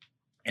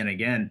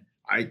again,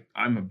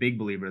 I'm a big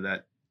believer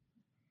that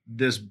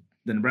the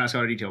Nebraska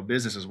Auto Detail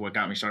business is what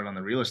got me started on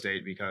the real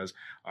estate, because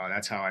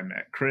that's how I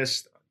met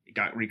Chris,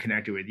 got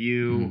reconnected with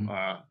you,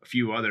 a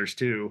few others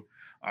too.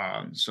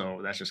 So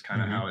that's just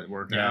kind of how it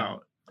worked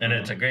out. And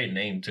it's a great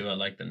name too. I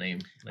like the name.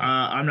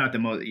 I'm not the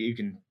most. You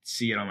can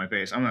see it on my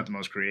face. I'm not the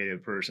most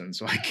creative person,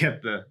 so I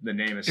kept the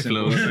name as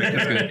simple.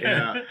 There's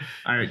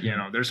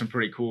some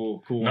pretty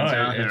cool ones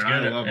out there. It's and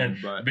good. I love them.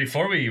 But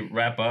before we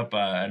wrap up,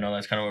 I know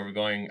that's kind of where we're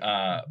going.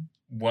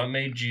 What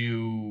made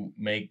you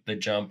make the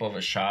jump of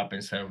a shop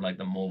instead of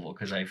the mobile?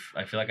 Because I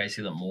feel like I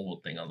see the mobile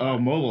thing a lot. Oh,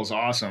 mobile's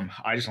awesome.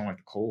 I just don't like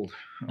the cold,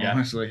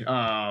 honestly.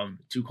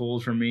 Too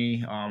cold for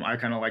me. I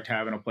kind of liked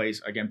having a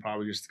place, again,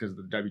 probably just because of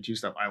the W-2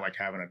 stuff. I liked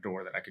having a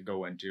door that I could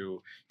go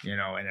into,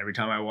 and every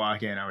time I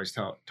walk in, I always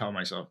tell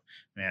myself,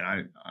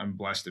 man, I'm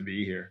blessed to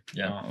be here.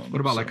 Yeah. What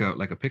about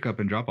like a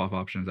pickup and drop off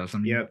option? Is that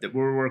something? Yeah,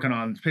 we're working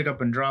on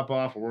pickup and drop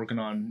off. We're working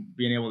on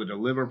being able to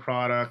deliver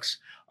products.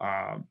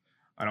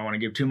 I don't want to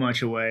give too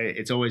much away.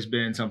 It's always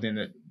been something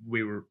that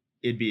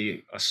it'd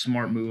be a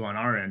smart move on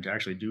our end to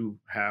actually do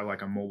have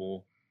a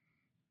mobile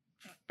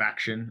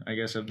faction, I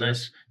guess, of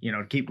this,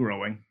 keep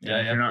growing.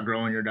 If you're not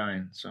growing, you're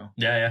dying. So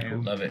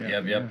Cool. Love it.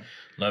 Yep.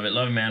 Love it,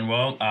 man.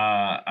 Well,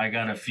 I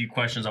got a few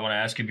questions I want to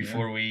ask you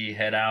before we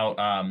head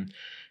out.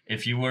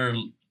 If you were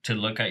to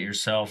look at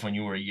yourself when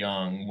you were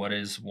young, what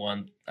is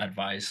one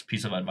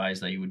piece of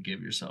advice that you would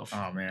give yourself?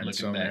 Oh man,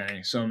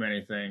 so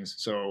many things.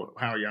 So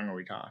how young are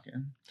we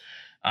talking?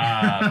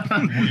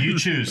 You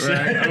choose.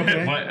 Right.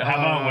 Okay. How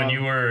about when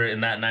you were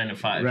in that 9 to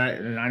 5?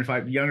 Right, 9 to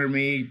 5. Younger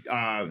me,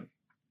 I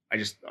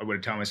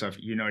would tell myself,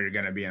 you're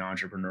going to be an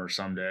entrepreneur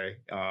someday.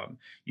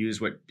 Use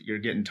what you're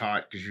getting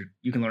taught, because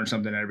you can learn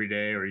something every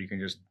day, or you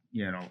can just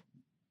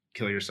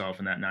kill yourself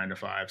in that 9 to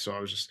 5. So I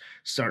was just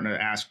starting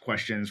to ask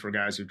questions for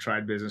guys who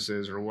tried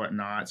businesses or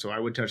whatnot. So I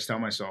would tell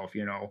myself,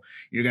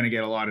 you're going to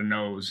get a lot of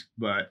no's,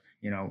 but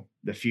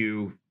the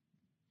few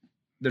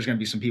there's going to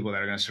be some people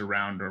that are going to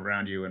surround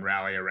around you and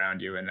rally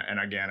around you. And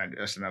again,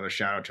 just another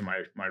shout out to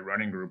my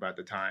running group at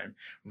the time,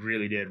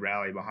 really did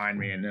rally behind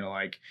me. And they're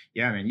like,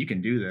 yeah, man, you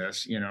can do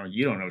this. You know,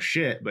 you don't know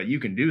shit, but you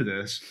can do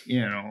this,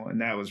 you know,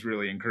 and that was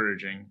really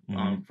encouraging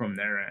from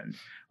their end.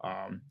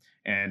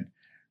 And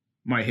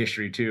my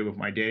history too of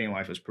my dating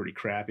life was pretty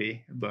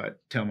crappy, but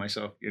tell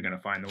myself you're gonna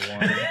find the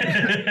one.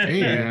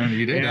 Hey,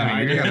 you did. Yeah, I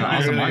mean, you got an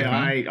awesome life,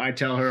 man. I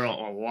tell her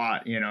a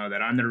lot, you know,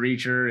 that I'm the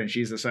reacher and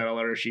she's the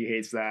settler. She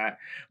hates that,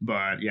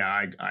 but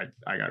yeah,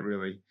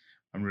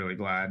 I'm really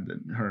glad that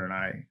her and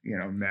I, you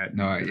know, met.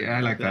 No,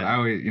 I like that. I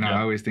always,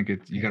 I always think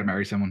you got to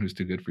marry someone who's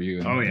too good for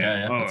you.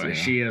 And,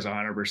 she is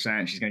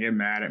 100%. She's gonna get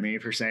mad at me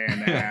for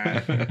saying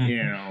that,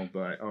 you know.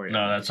 But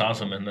no, that's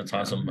awesome, man. That's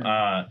awesome.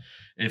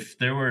 If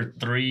there were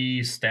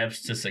 3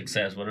 steps to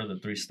success, what are the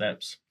 3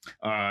 steps?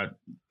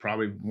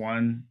 Probably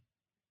one.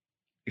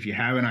 If you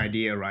have an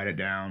idea, write it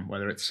down,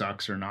 whether it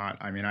sucks or not.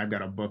 I mean, I've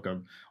got a book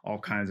of all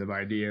kinds of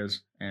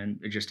ideas, and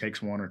it just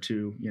takes 1 or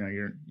 2.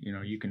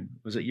 You can.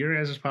 Was it your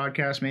guys'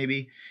 podcast?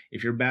 Maybe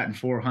if you're batting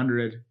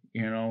 400,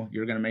 you know,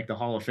 you're going to make the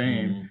Hall of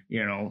Fame.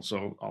 You know,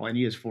 so all I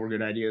need is 4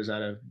 good ideas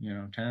out of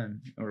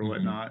 10 or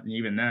whatnot, and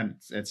even then,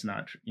 it's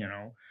not. You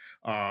know,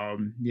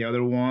 the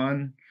other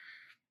one,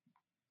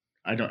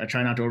 I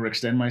try not to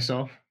overextend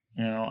myself.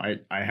 You know,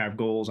 I have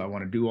goals. I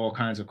want to do all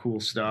kinds of cool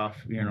stuff,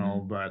 you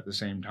know, but at the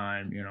same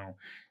time, you know,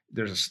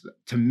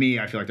 to me,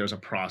 I feel like there's a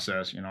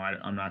process. You know,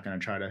 I'm not going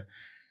to try to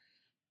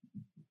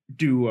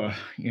do a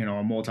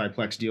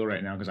multiplex deal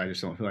right now because I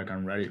just don't feel like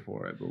I'm ready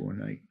for it. But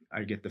when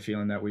I get the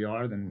feeling that we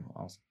are, then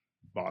I'll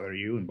bother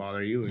you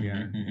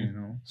again, you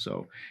know.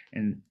 So,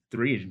 and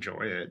 3,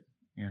 enjoy it.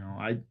 You know,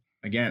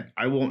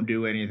 I won't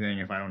do anything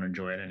if I don't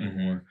enjoy it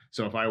anymore.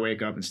 So if I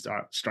wake up and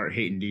start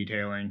hating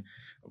detailing,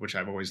 which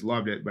I've always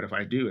loved it, but if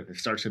it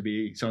starts to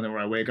be something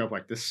where I wake up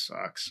like this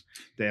sucks,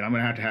 then I'm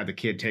gonna have the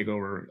kid take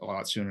over a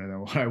lot sooner than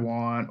what I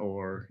want,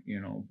 or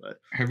you know. But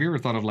have you ever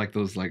thought of like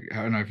those, like,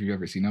 I don't know if you've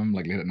ever seen them,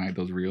 like late at night,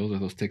 those reels or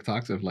those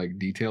TikToks of like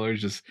detailers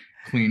just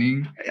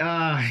cleaning?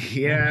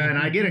 Yeah, and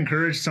I get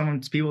encouraged.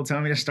 People tell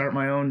me to start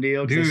my own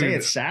deal because they say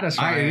it's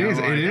satisfying.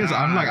 It is.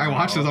 I'm like, I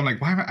watch this. I'm like,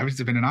 why am I?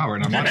 It's been an hour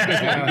and I'm watching this.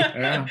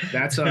 Yeah.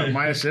 That's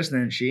my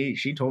assistant.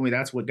 She told me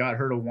that's what got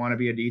her to want to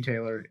be a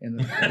detailer. You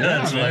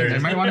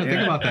might want to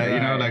think about that. You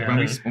know, like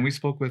when we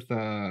spoke with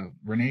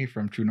Renee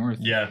from True North.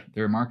 Yeah,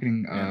 they're a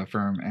marketing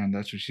firm, and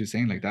that's what she's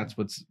saying. Like that's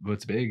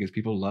what's big is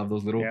people love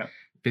those little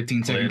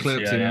 15-second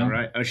clips, you know?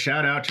 Right. A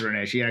shout out to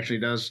Renee. She actually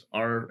does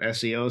our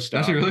SEO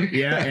stuff. Does she really?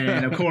 Yeah.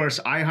 And of course,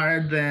 I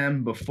hired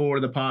them before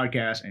the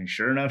podcast, and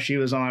sure enough, she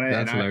was on it.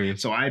 That's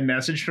hilarious. So I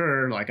messaged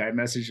her, like I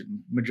messaged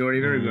majority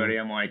of everybody.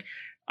 I'm like,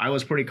 I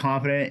was pretty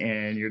confident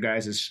in your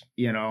guys'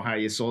 how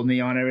you sold me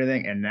on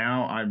everything, and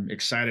now I'm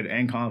excited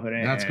and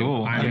confident. That's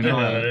cool.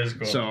 That is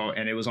cool. So,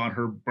 and it was on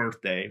her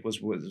birthday. Was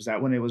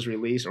that when it was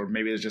released, or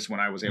maybe it was just when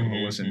I was able to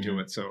listen to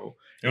it? So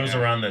it was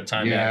around that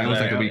time. Yeah, it was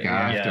like the week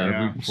after,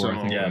 a week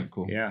before. So,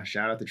 cool. Yeah,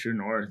 shout out to True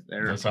North.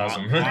 That's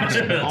awesome.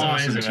 Awesome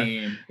amazing,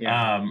 team.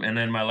 Yeah. And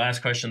then my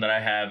last question that I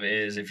have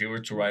is, if you were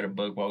to write a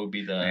book, what would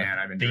be the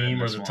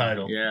theme or the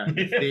title? Yeah.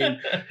 Theme.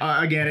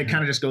 Again, it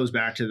kind of just goes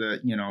back to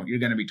you're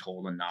going to be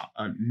told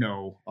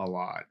no a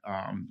lot.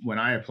 When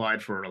I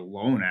applied for a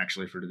loan,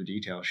 actually, for the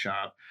detail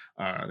shop,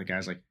 the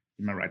guy's like,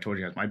 remember I told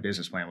you guys my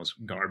business plan was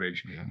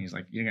garbage. Yeah. And he's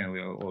like, you're going to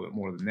need a little bit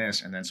more than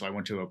this. And then so I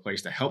went to a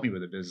place to help me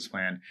with a business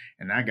plan.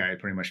 And that guy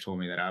pretty much told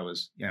me that I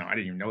was, I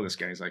didn't even know this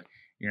guy. He's like,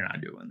 you're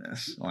not doing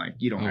this. Like,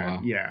 you don't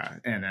have,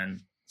 And then,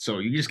 so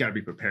you just got to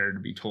be prepared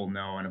to be told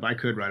no. And if I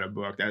could write a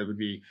book, that would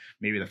be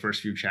maybe the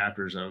first few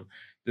chapters of,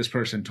 this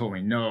person told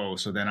me no,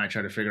 so then I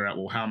try to figure out,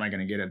 well, how am I going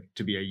to get it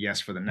to be a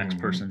yes for the next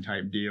person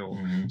type deal?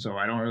 So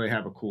I don't really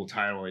have a cool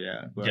title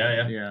yet. But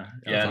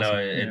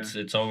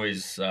it's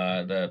always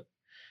the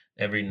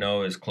every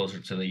no is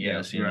closer to the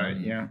yes.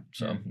 Right.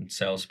 So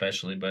sales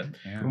especially, but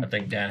I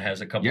think Dan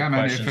has a couple of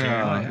man, questions.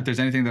 If there's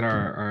anything that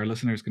our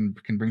listeners can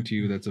bring to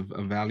you that's of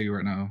value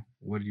right now,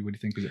 what do you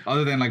think?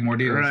 Other than like more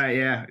deals? Right.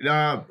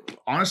 Yeah.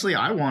 Honestly,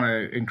 I want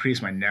to increase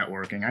my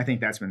networking. I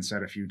think that's been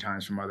said a few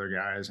times from other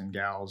guys and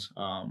gals.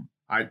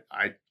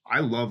 I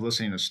love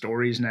listening to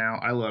stories now.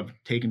 I love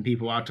taking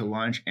people out to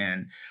lunch,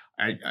 and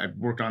I've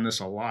worked on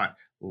this a lot.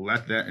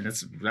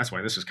 That's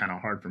why this is kind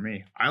of hard for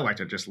me. I like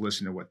to just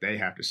listen to what they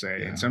have to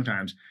say. And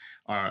sometimes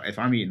if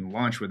I'm eating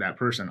lunch with that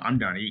person, I'm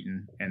done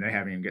eating and they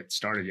haven't even get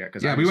started yet.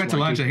 We went to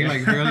lunch and he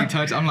like barely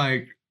touched. I'm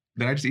like,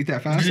 did I just eat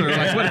that fast? Or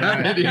like what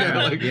happened? You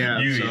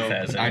eat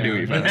fast. I do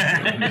eat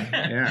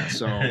fast.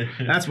 So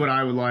that's what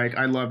I would like.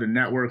 I'd love to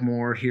network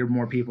more, hear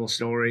more people's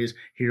stories,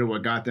 hear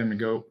what got them to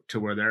go to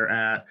where they're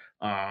at,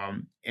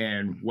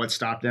 and what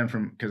stopped them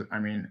from, because I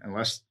mean,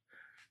 unless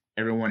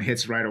everyone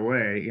hits right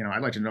away,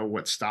 I'd like to know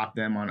what stopped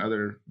them on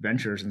other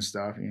ventures and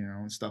stuff,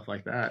 and stuff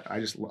like that.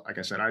 Like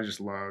I said, I just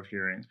love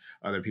hearing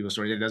other people's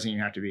stories. It doesn't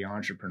even have to be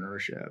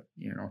entrepreneurship,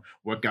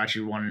 what got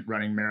you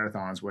running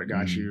marathons, what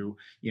got you,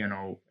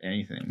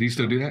 anything. Do you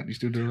still do that? Do you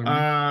still do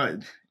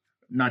that?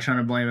 not trying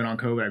to blame it on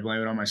COVID. I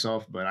blame it on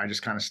myself, but I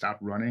just kind of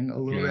stopped running a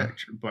little bit.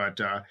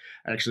 But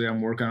actually,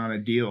 I'm working on a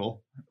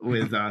deal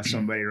with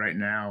somebody right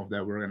now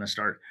that we're going to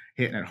start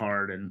hitting it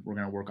hard, and we're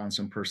going to work on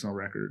some personal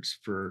records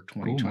for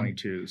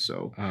 2022. Cool,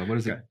 so what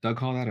is it? Doug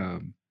call that a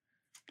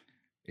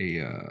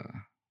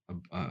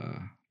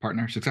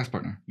partner, success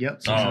partner.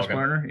 Yep, success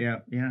partner.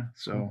 Yeah.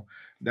 So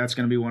that's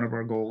going to be one of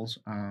our goals.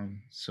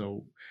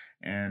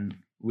 And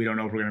we don't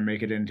know if we're going to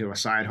make it into a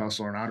side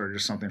hustle or not, or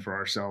just something for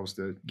ourselves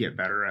to get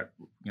better at.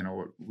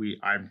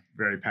 I'm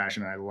very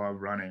passionate. I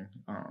love running.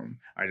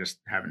 I just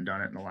haven't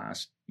done it in the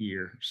last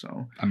year.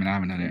 So I mean, I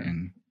haven't done it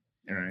in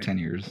 10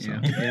 years. So.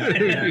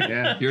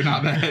 Yeah. You're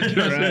not bad.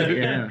 Right,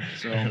 yeah.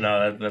 So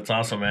no, that's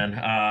awesome,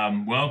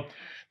 man. Well,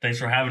 thanks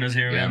for having us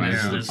here,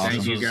 man. This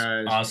thank you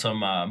guys.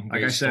 Awesome.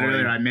 Like I said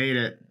earlier, I made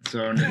it.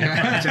 So once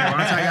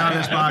I got on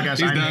this podcast,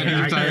 He's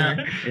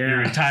done. You're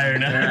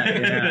retired now.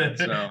 Yeah.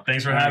 So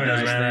thanks for having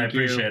us, man. I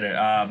appreciate it.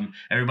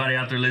 Everybody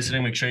out there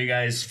listening, make sure you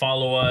guys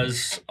follow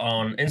us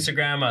on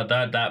Instagram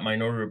at that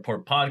Minority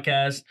Report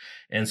podcast,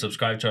 and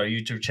subscribe to our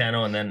YouTube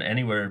channel, and then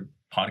anywhere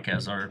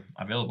podcasts are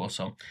available.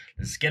 So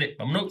let's get it.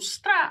 Vámonos.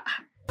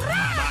 My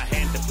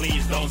hand to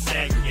please don't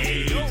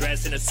segregate.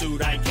 Dressed in a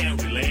suit, I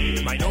can't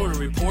relate. Minority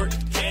Report,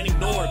 can't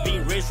ignore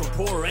being raised from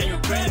poor and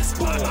your credit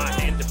score. My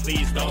hand to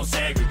please don't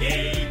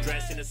segregate.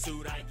 Dressed in a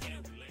suit, I can't